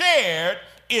they shared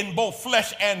in both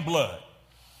flesh and blood.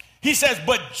 He says,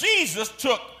 but Jesus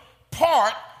took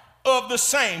part of the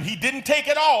same. He didn't take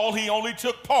it all, he only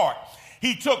took part.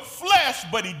 He took flesh,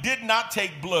 but he did not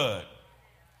take blood.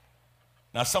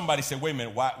 Now somebody said, wait a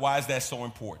minute, why is that so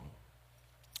important?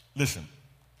 Listen,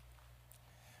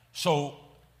 so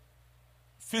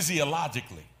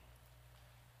physiologically,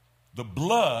 the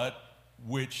blood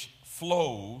which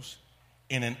flows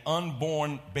in an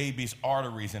unborn baby's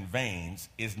arteries and veins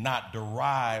is not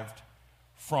derived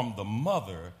from the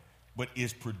mother, but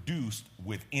is produced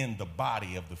within the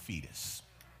body of the fetus.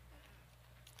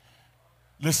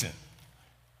 Listen,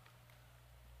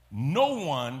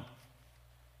 no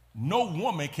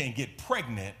woman can get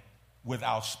pregnant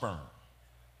without sperm.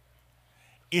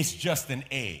 It's just an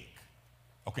egg.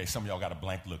 Okay, some of y'all got a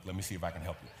blank look. Let me see if I can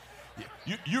help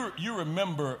you. You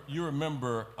remember,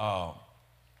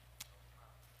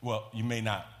 well, you may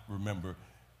not remember,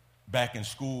 back in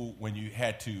school when you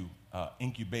had to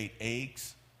incubate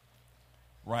eggs,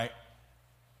 right?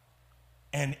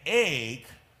 An egg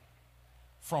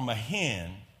from a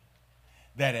hen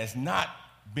that has not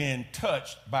been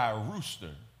touched by a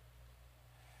rooster,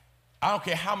 I don't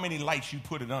care how many lights you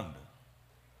put it under,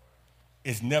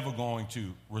 it's never going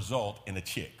to result in a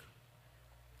chick.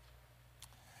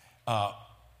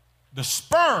 The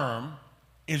sperm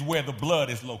is where the blood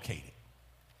is located.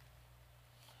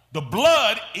 The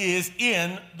blood is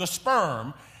in the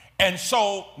sperm, And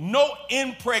so no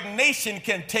impregnation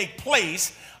can take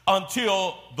place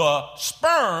until the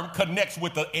sperm connects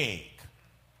with the egg,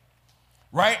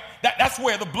 right? That's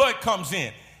where the blood comes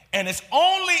in. And it's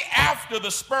only after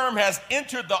the sperm has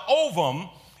entered the ovum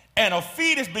and a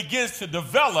fetus begins to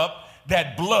develop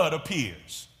that blood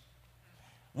appears.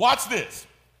 Watch this.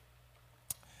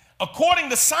 According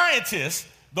to scientists,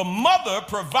 the mother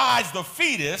provides the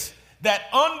fetus, that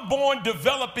unborn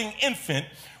developing infant,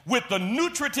 with the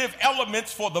nutritive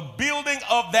elements for the building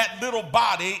of that little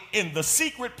body in the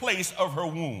secret place of her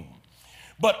womb.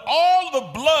 But all the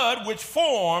blood which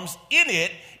forms in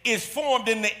it is formed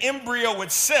in the embryo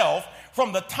itself.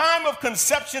 From the time of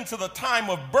conception to the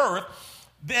time of birth,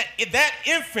 that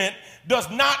infant does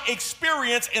not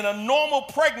experience in a normal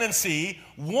pregnancy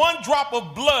one drop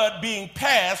of blood being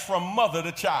passed from mother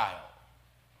to child.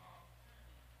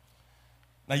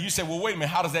 Now you say, well, wait a minute,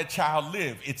 how does that child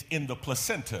live? It's in the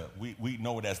placenta. We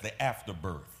know it as the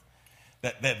afterbirth.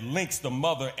 That links the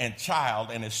mother and child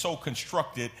and is so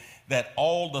constructed that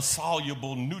all the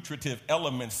soluble nutritive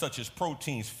elements such as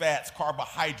proteins, fats,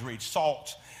 carbohydrates,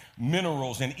 salts,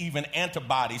 minerals, and even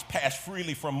antibodies pass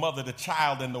freely from mother to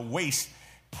child, and the waste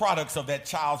products of that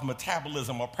child's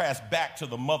metabolism are passed back to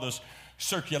the mother's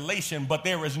circulation. But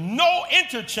there is no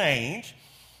interchange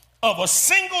of a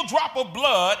single drop of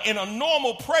blood in a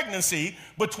normal pregnancy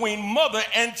between mother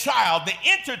and child. The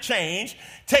interchange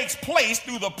takes place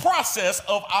through the process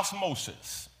of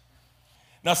osmosis.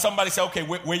 Now somebody say, okay,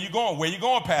 where you going? Where you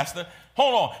going, Pastor?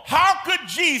 Hold on. How could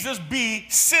Jesus be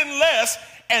sinless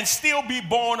and still be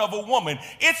born of a woman?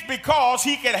 It's because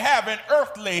he could have an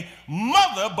earthly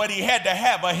mother, but he had to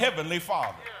have a heavenly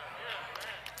father.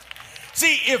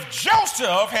 See, if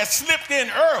Joseph had slipped in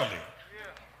early,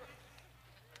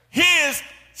 his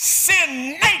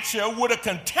sin nature would have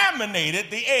contaminated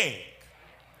the egg.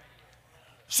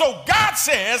 So God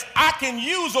says, I can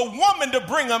use a woman to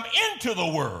bring him into the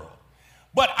world,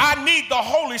 but I need the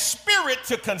Holy Spirit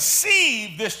to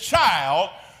conceive this child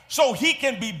so he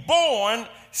can be born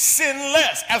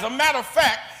sinless. As a matter of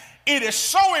fact, it is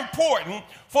so important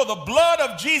for the blood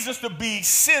of Jesus to be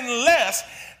sinless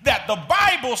that the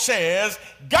Bible says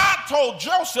God told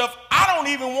Joseph, I don't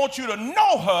even want you to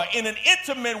know her in an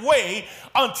intimate way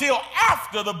until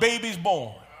after the baby's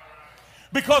born,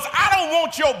 because I don't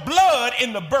want your blood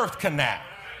in the birth canal.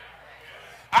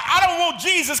 I don't want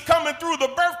Jesus coming through the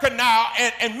birth canal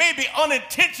and maybe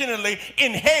unintentionally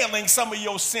inhaling some of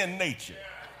your sin nature.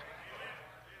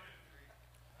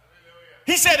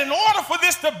 He said, in order for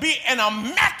this to be an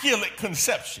immaculate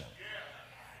conception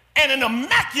and an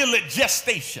immaculate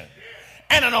gestation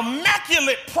and an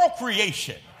immaculate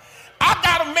procreation, I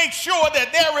got to make sure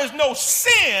that there is no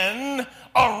sin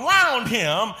around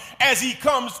him as he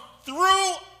comes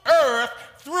through earth,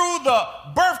 through the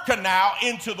birth canal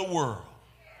into the world.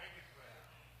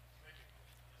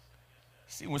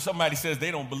 See, when somebody says they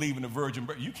don't believe in the virgin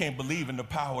birth, you can't believe in the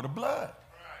power of the blood,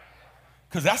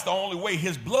 because that's the only way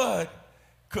his blood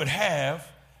could have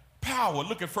power.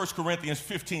 Look at 1 Corinthians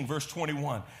 15, verse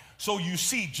 21. So you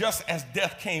see, just as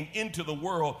death came into the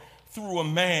world through a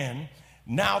man,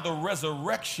 now the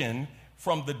resurrection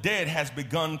from the dead has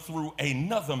begun through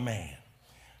another man.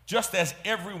 Just as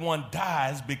everyone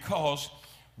dies because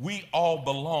we all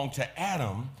belong to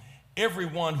Adam,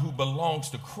 everyone who belongs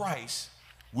to Christ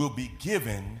will be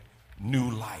given new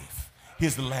life.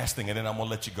 Here's the last thing, and then I'm going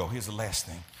to let you go. Here's the last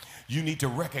thing. You need to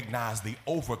recognize the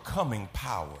overcoming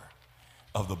power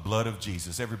of the blood of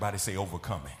Jesus. Everybody say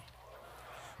overcoming.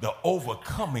 The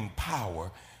overcoming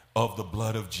power of the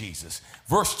blood of Jesus.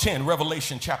 Verse 10,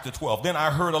 Revelation chapter 12. Then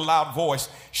I heard a loud voice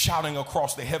shouting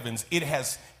across the heavens, it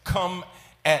has come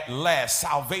at last,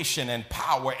 salvation and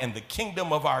power and the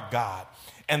kingdom of our God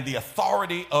and the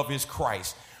authority of his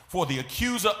Christ. For the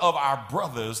accuser of our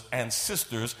brothers and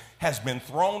sisters has been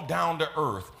thrown down to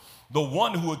earth, the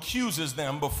one who accuses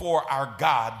them before our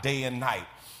God day and night.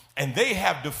 And they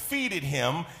have defeated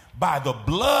him by the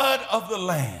blood of the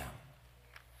Lamb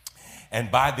and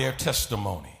by their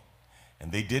testimony.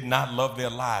 And they did not love their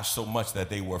lives so much that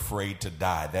they were afraid to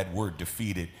die. That word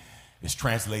defeated is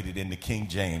translated into King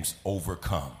James,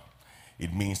 overcome.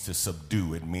 It means to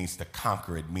subdue. It means to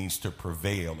conquer. It means to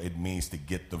prevail. It means to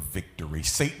get the victory.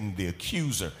 Satan, the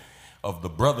accuser of the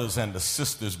brothers and the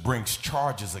sisters, brings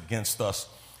charges against us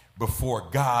before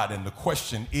God. And the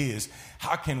question is,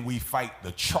 how can we fight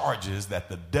the charges that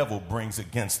the devil brings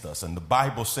against us? And the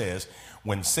Bible says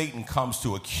when Satan comes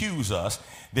to accuse us,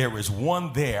 there is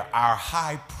one there, our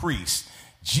high priest,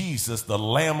 Jesus, the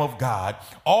Lamb of God.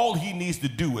 All he needs to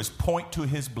do is point to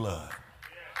his blood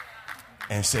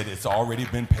and said it's already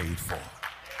been paid for.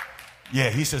 Yeah,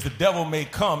 he says the devil may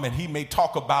come and he may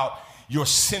talk about your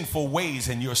sinful ways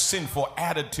and your sinful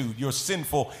attitude, your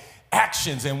sinful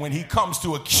actions. And when he comes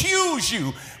to accuse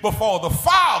you before the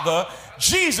Father,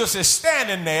 Jesus is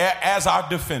standing there as our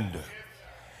defender.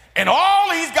 And all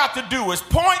he's got to do is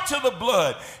point to the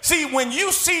blood. See, when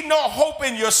you see no hope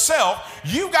in yourself,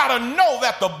 you got to know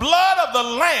that the blood of the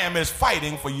Lamb is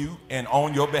fighting for you and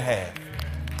on your behalf.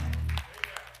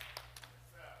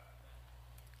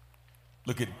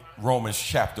 Look at Romans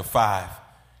chapter 5.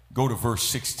 Go to verse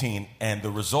 16. And the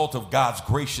result of God's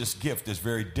gracious gift is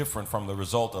very different from the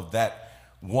result of that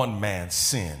one man's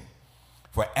sin.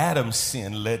 For Adam's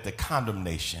sin led to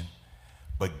condemnation,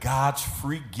 but God's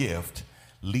free gift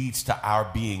leads to our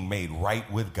being made right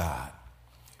with God,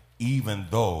 even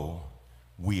though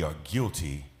we are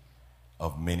guilty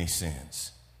of many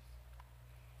sins.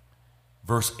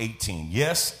 Verse 18,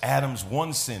 yes, Adam's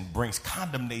one sin brings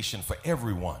condemnation for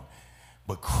everyone,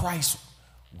 but Christ's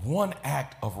one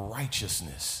act of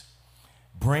righteousness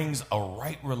brings a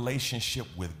right relationship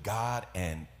with God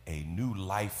and a new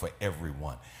life for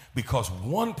everyone. Because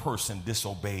one person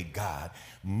disobeyed God,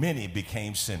 many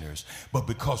became sinners. But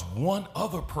because one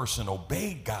other person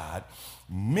obeyed God,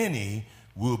 many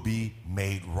will be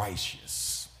made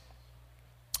righteous.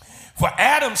 For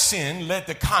Adam's sin led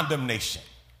to condemnation,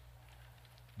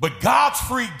 but God's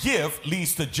free gift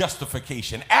leads to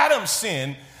justification. Adam's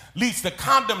sin leads to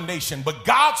condemnation, but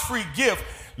God's free gift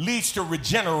leads to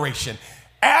regeneration.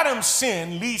 Adam's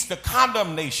sin leads to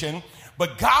condemnation,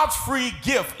 but God's free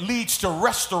gift leads to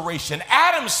restoration.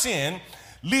 Adam's sin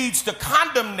leads to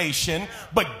condemnation,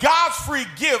 but God's free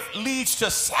gift leads to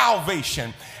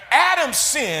salvation. Adam's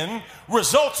sin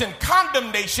results in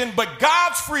condemnation, but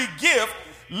God's free gift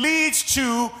leads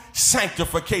to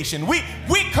sanctification. We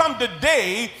come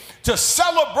today to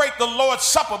celebrate the Lord's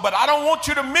Supper, but I don't want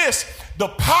you to miss the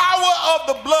power of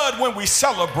the blood when we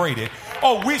celebrate it.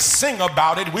 Oh, we sing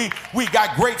about it. We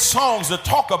got great songs to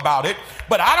talk about it,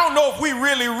 but I don't know if we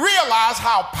really realize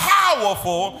how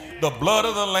powerful the blood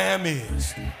of the Lamb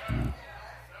is.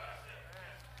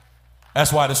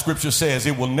 That's why the scripture says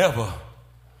it will never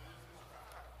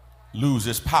lose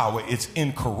its power. It's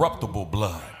incorruptible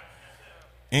blood.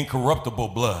 Incorruptible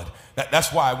blood.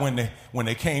 That's why when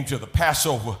they came to the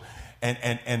Passover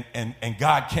and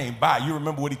God came by, you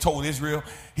remember what he told Israel?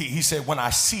 He said, when I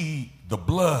see the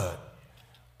blood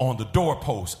on the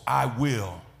doorpost, I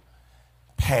will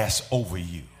pass over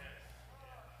you.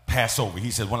 Pass over.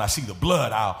 He said, when I see the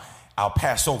blood, I'll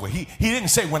pass over. He didn't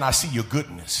say when I see your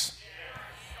goodness.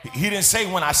 He didn't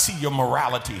say when I see your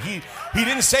morality. He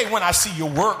didn't say when I see your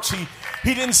works.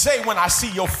 He didn't say when I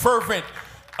see your fervent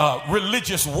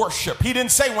religious worship. He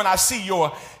didn't say when I see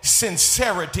your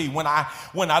sincerity, when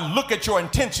I look at your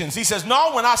intentions. He says,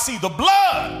 no, when I see the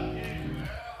blood,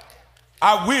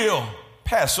 I will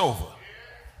pass over.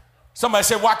 Somebody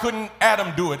said, why couldn't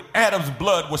Adam do it? Adam's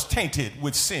blood was tainted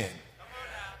with sin.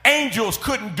 Angels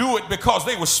couldn't do it because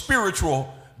they were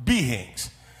spiritual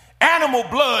beings. Animal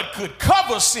blood could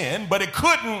cover sin, but it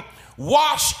couldn't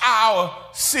wash our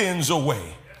sins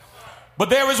away. But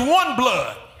there is one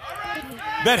blood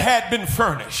that had been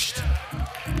furnished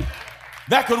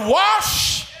that could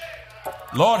wash,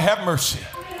 Lord have mercy,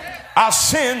 our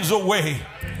sins away.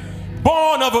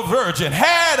 Born of a virgin,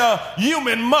 had a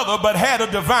human mother, but had a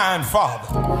divine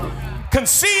father.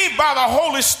 Conceived by the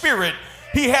Holy Spirit,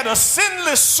 he had a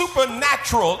sinless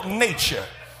supernatural nature.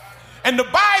 And the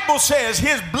Bible says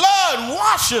his blood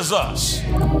washes us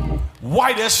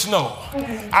white as snow.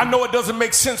 I know it doesn't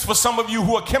make sense for some of you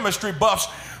who are chemistry buffs,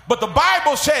 but the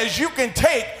Bible says you can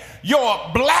take your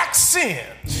black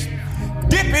sins,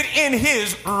 dip it in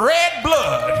his red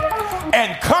blood,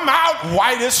 and come out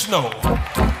white as snow.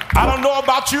 I don't know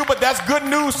about you, but that's good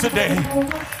news today,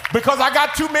 because I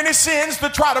got too many sins to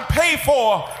try to pay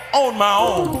for on my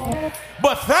own.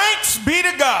 But thanks be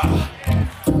to God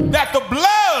that the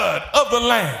blood of the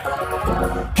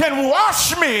Lamb can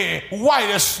wash me white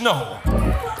as snow.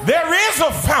 There is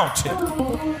a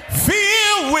fountain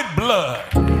filled with blood,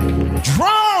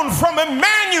 drawn from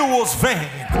Emmanuel's vein,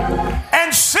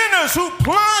 and sinners who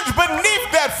plunge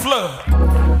beneath that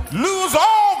flood lose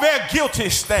all their guilty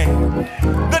stain.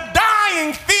 The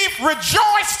dying thief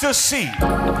rejoiced to see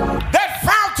that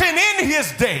fountain in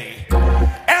his day,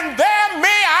 and there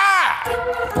may I,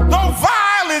 though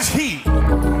vile is he,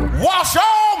 wash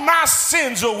all my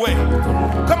sins away.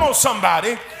 Come on,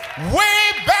 somebody.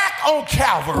 Way back on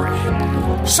Calvary,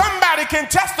 somebody can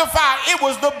testify it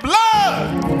was the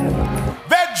blood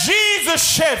that Jesus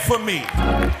shed for me.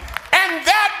 And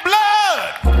that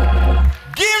blood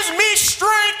gives me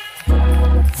strength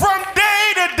from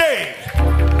day to day.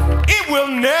 It will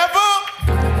never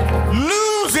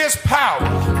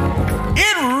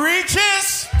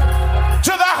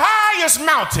highest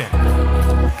mountain.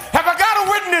 Have I got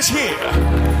a witness here?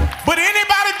 But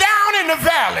anybody down in the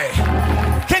valley,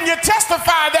 can you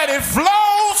testify that it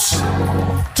flows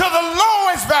to the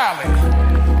lowest valley?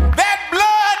 That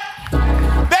blood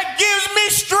that gives me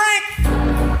strength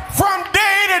from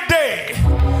day to day,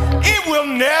 it will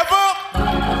never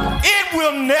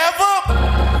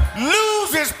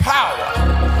lose its power.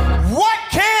 What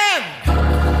can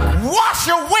wash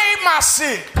away my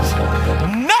sins?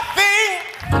 Nothing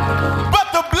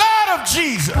but the blood of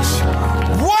Jesus.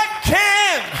 What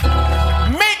can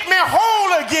make me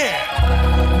whole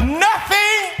again?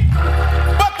 Nothing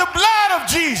but the blood of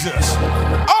Jesus.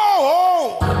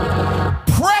 Oh,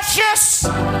 precious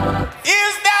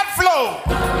is that flow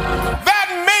that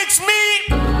makes me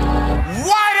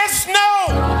white as snow.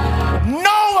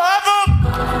 No other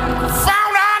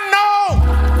found I know.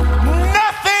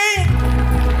 Nothing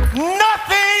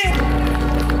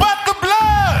but the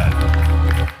blood.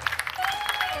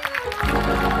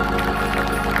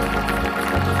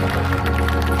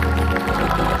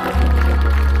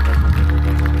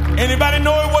 Anybody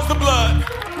know it was the blood?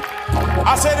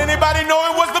 I said, anybody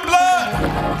know it was the blood?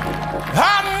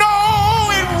 I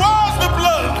know it was the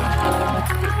blood.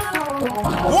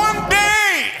 One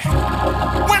day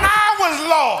when I was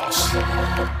lost,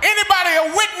 anybody a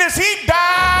witness? He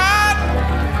died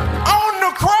on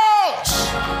the cross.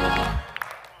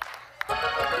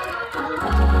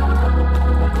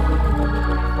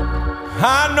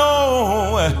 I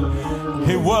know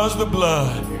it was the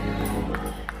blood.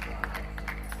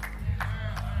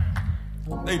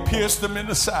 They pierced him in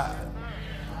the side.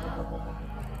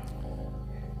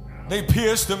 They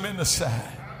pierced him in the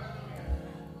side.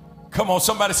 Come on,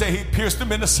 somebody say, he pierced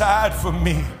him in the side for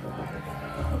me.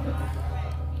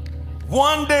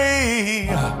 One day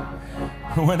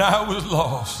when I was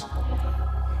lost,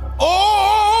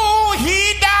 oh,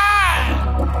 he died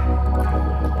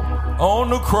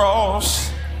on the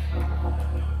cross.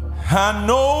 I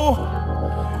know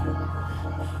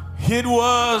it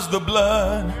was the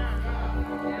blood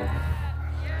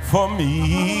for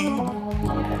me.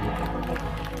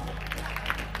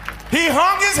 He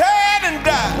hung his head and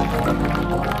died.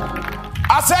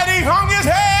 I said he hung his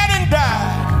head and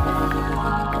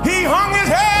died. He hung his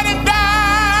head and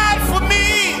died for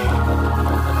me.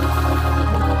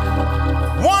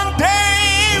 One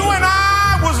day when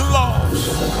I was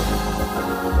lost,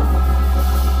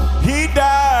 he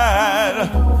died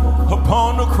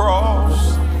upon the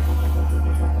cross.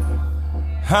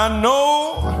 I know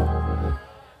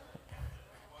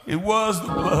it was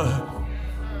the blood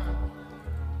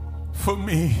for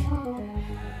me.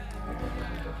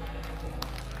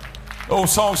 The old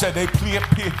song said they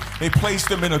placed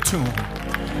him in a tomb.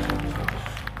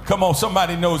 Come on,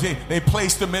 somebody knows it. They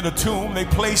placed him in a tomb. They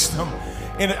placed him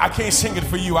in I can't sing it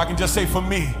for you. I can just say for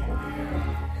me.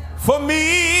 For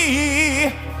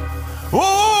me. Oh,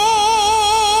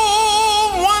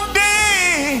 one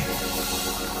day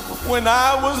when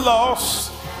I was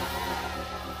lost,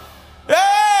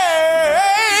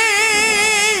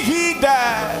 he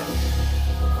died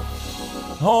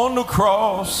on the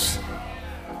cross.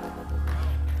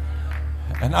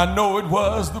 And I know it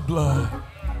was the blood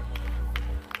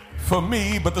for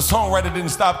me, but the songwriter didn't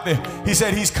stop there. He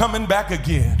said he's coming back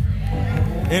again.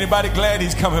 Anybody glad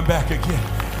he's coming back again?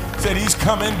 Said he's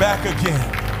coming back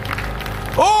again.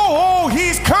 Oh,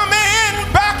 he's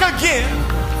coming back again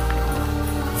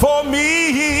for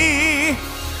me.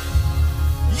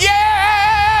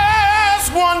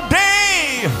 Yes, one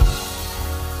day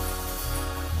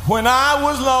when I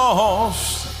was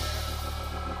lost,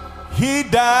 he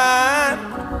died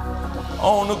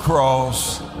on the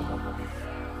cross.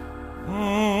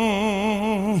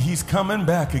 He's coming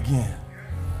back again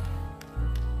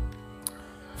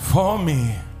for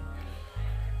me.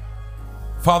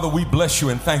 Father, we bless you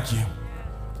and thank you.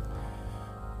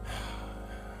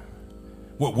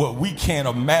 What we can't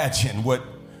imagine, what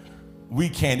we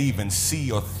can't even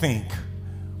see or think,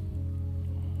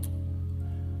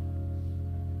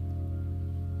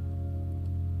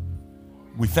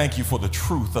 we thank you for the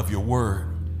truth of your word,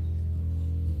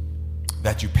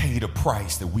 that you paid a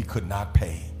price that we could not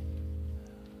pay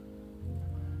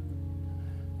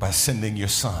by sending your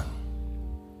son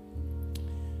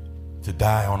to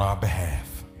die on our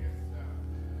behalf.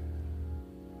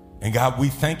 And God, we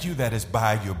thank you that it's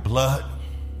by your blood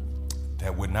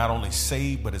that we're not only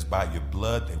saved, but it's by your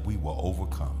blood that we will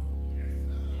overcome.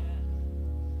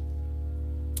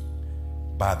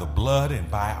 By the blood and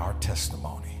by our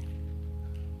testimony,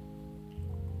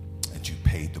 that you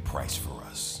paid the price for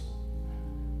us.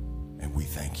 And we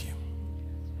thank you.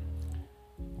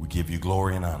 We give you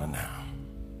glory and honor now.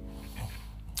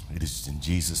 It is in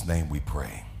Jesus' name we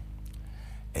pray.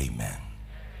 Amen.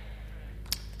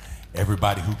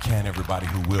 Everybody who can, everybody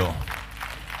who will,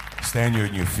 stand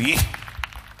on your feet.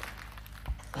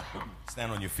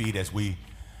 Stand on your feet as we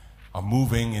are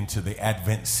moving into the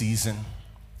Advent season.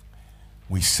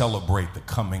 We celebrate the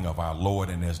coming of our Lord,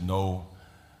 and there's no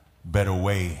better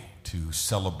way to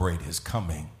celebrate his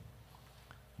coming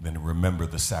than to remember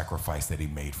the sacrifice that he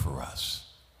made for us.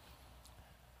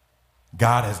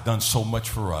 God has done so much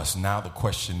for us. Now the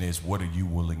question is, what are you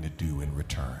willing to do in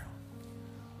return?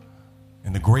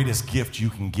 And the greatest gift you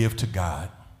can give to God,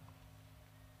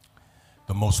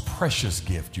 the most precious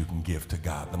gift you can give to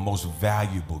God, the most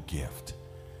valuable gift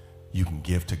you can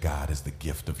give to God is the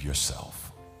gift of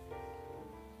yourself.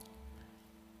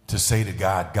 To say to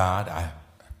God, God, I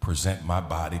present my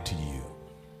body to you.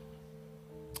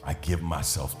 I give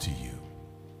myself to you.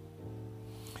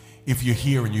 If you're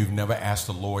here and you've never asked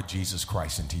the Lord Jesus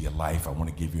Christ into your life, I want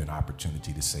to give you an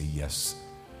opportunity to say yes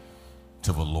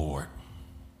to the Lord.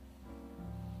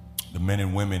 The men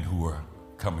and women who are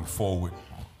coming forward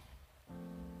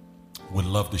would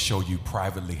love to show you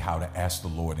privately how to ask the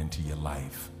Lord into your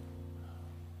life.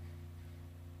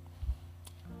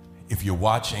 If you're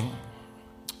watching,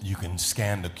 you can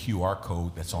scan the QR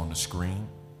code that's on the screen,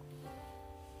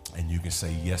 and you can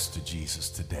say yes to Jesus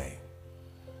today.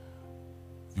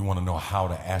 If you want to know how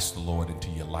to ask the Lord into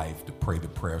your life, to pray the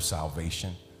prayer of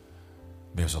salvation,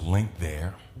 there's a link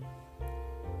there,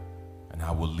 and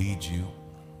I will lead you,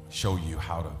 show you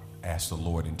how to ask the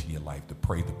Lord into your life, to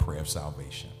pray the prayer of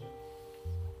salvation.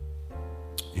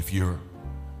 If you're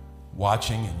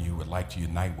watching and you would like to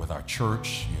unite with our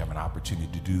church, you have an opportunity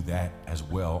to do that as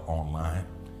well online.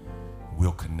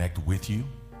 We'll connect with you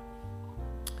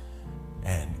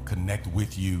and connect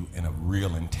with you in a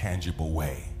real and tangible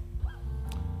way.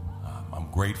 I'm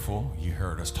grateful. You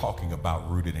heard us talking about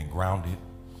Rooted and Grounded.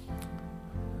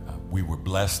 We were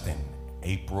blessed in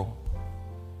April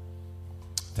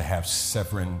to have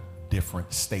 7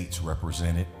 different states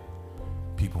represented,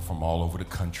 people from all over the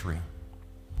country.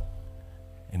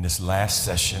 In this last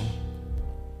session,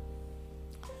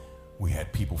 we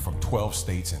had people from 12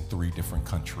 states and 3 different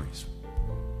countries.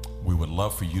 We would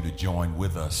love for you to join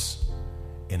with us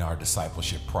in our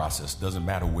discipleship process. Doesn't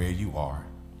matter where you are.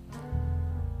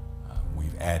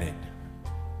 We've added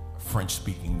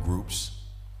French-speaking groups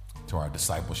to our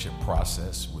discipleship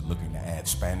process. We're looking to add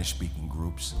Spanish-speaking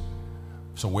groups.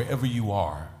 So wherever you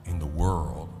are in the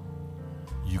world,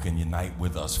 you can unite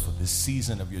with us for this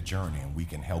season of your journey, and we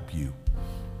can help you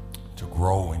to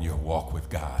grow in your walk with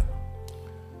God,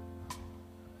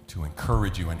 to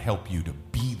encourage you and help you to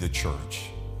be the church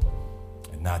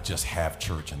and not just have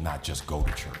church and not just go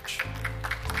to church.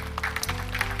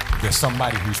 If there's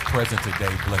somebody who's present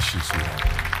today, bless you, sweetheart.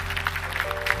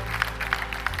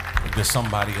 If there's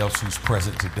somebody else who's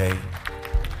present today,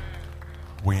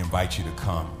 we invite you to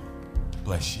come.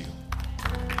 Bless you.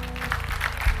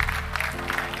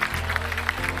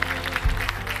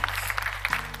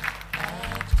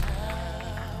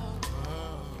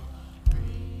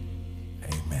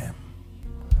 Amen.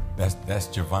 That's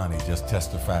Giovanni just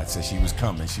testified, said she was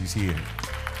coming. She's here.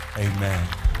 Amen.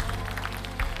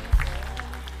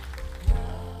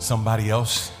 Somebody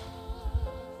else,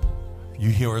 you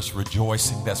hear us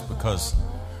rejoicing. That's because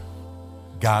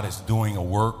God is doing a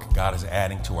work. God is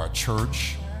adding to our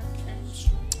church.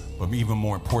 But even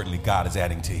more importantly, God is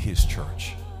adding to his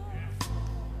church.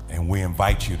 And we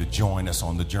invite you to join us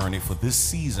on the journey for this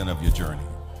season of your journey,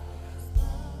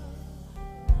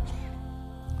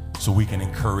 so we can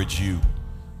encourage you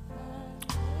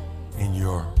in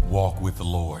your walk with the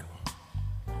Lord.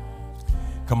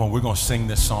 Come on, we're going to sing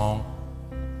this song.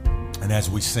 And as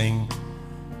we sing,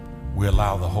 we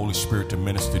allow the Holy Spirit to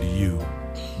minister to you.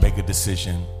 Make a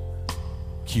decision,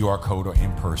 QR code or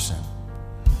in person,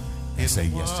 and say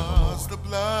yes to the Lord. The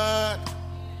blood,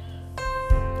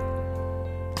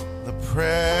 the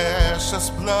precious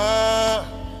blood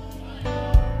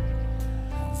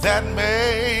that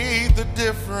made the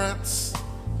difference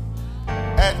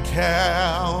at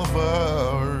Calvary.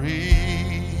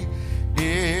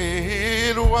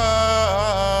 It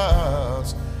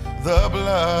was the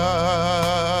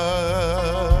blood,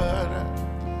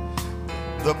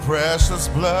 the precious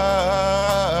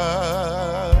blood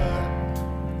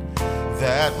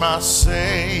that my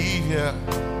Savior,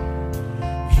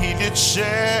 he did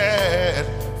shed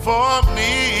for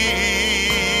me.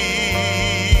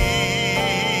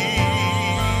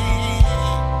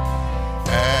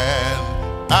 And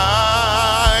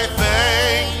I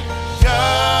thank God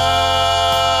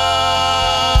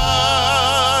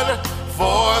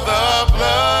for the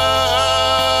blood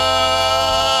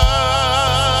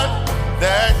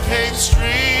that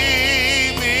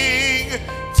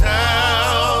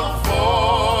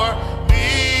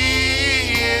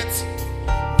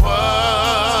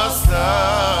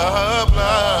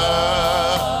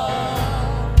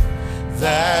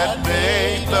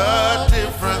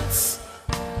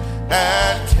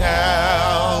at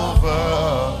Calvary.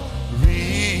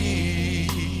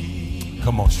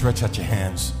 Come on, stretch out your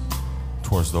hands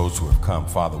towards those who have come.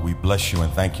 Father, we bless you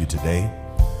and thank you today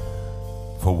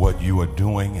for what you are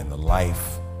doing in the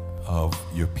life of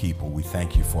your people. We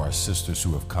thank you for our sisters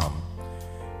who have come.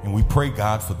 And we pray,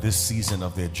 God, for this season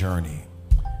of their journey,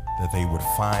 that they would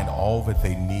find all that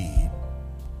they need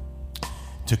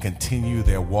to continue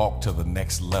their walk to the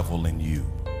next level in you,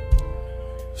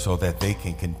 so that they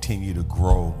can continue to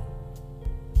grow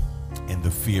in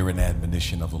the fear and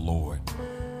admonition of the Lord,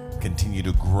 continue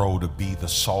to grow to be the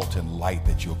salt and light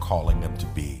that you're calling them to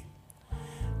be.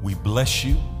 We bless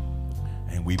you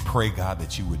and we pray, God,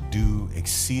 that you would do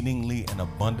exceedingly and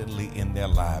abundantly in their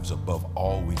lives above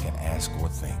all we can ask or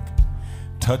think.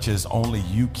 Touch as only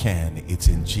you can. It's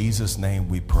in Jesus' name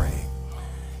we pray.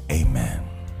 Amen.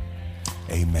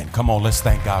 Amen. Come on, let's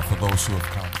thank God for those who have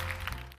come.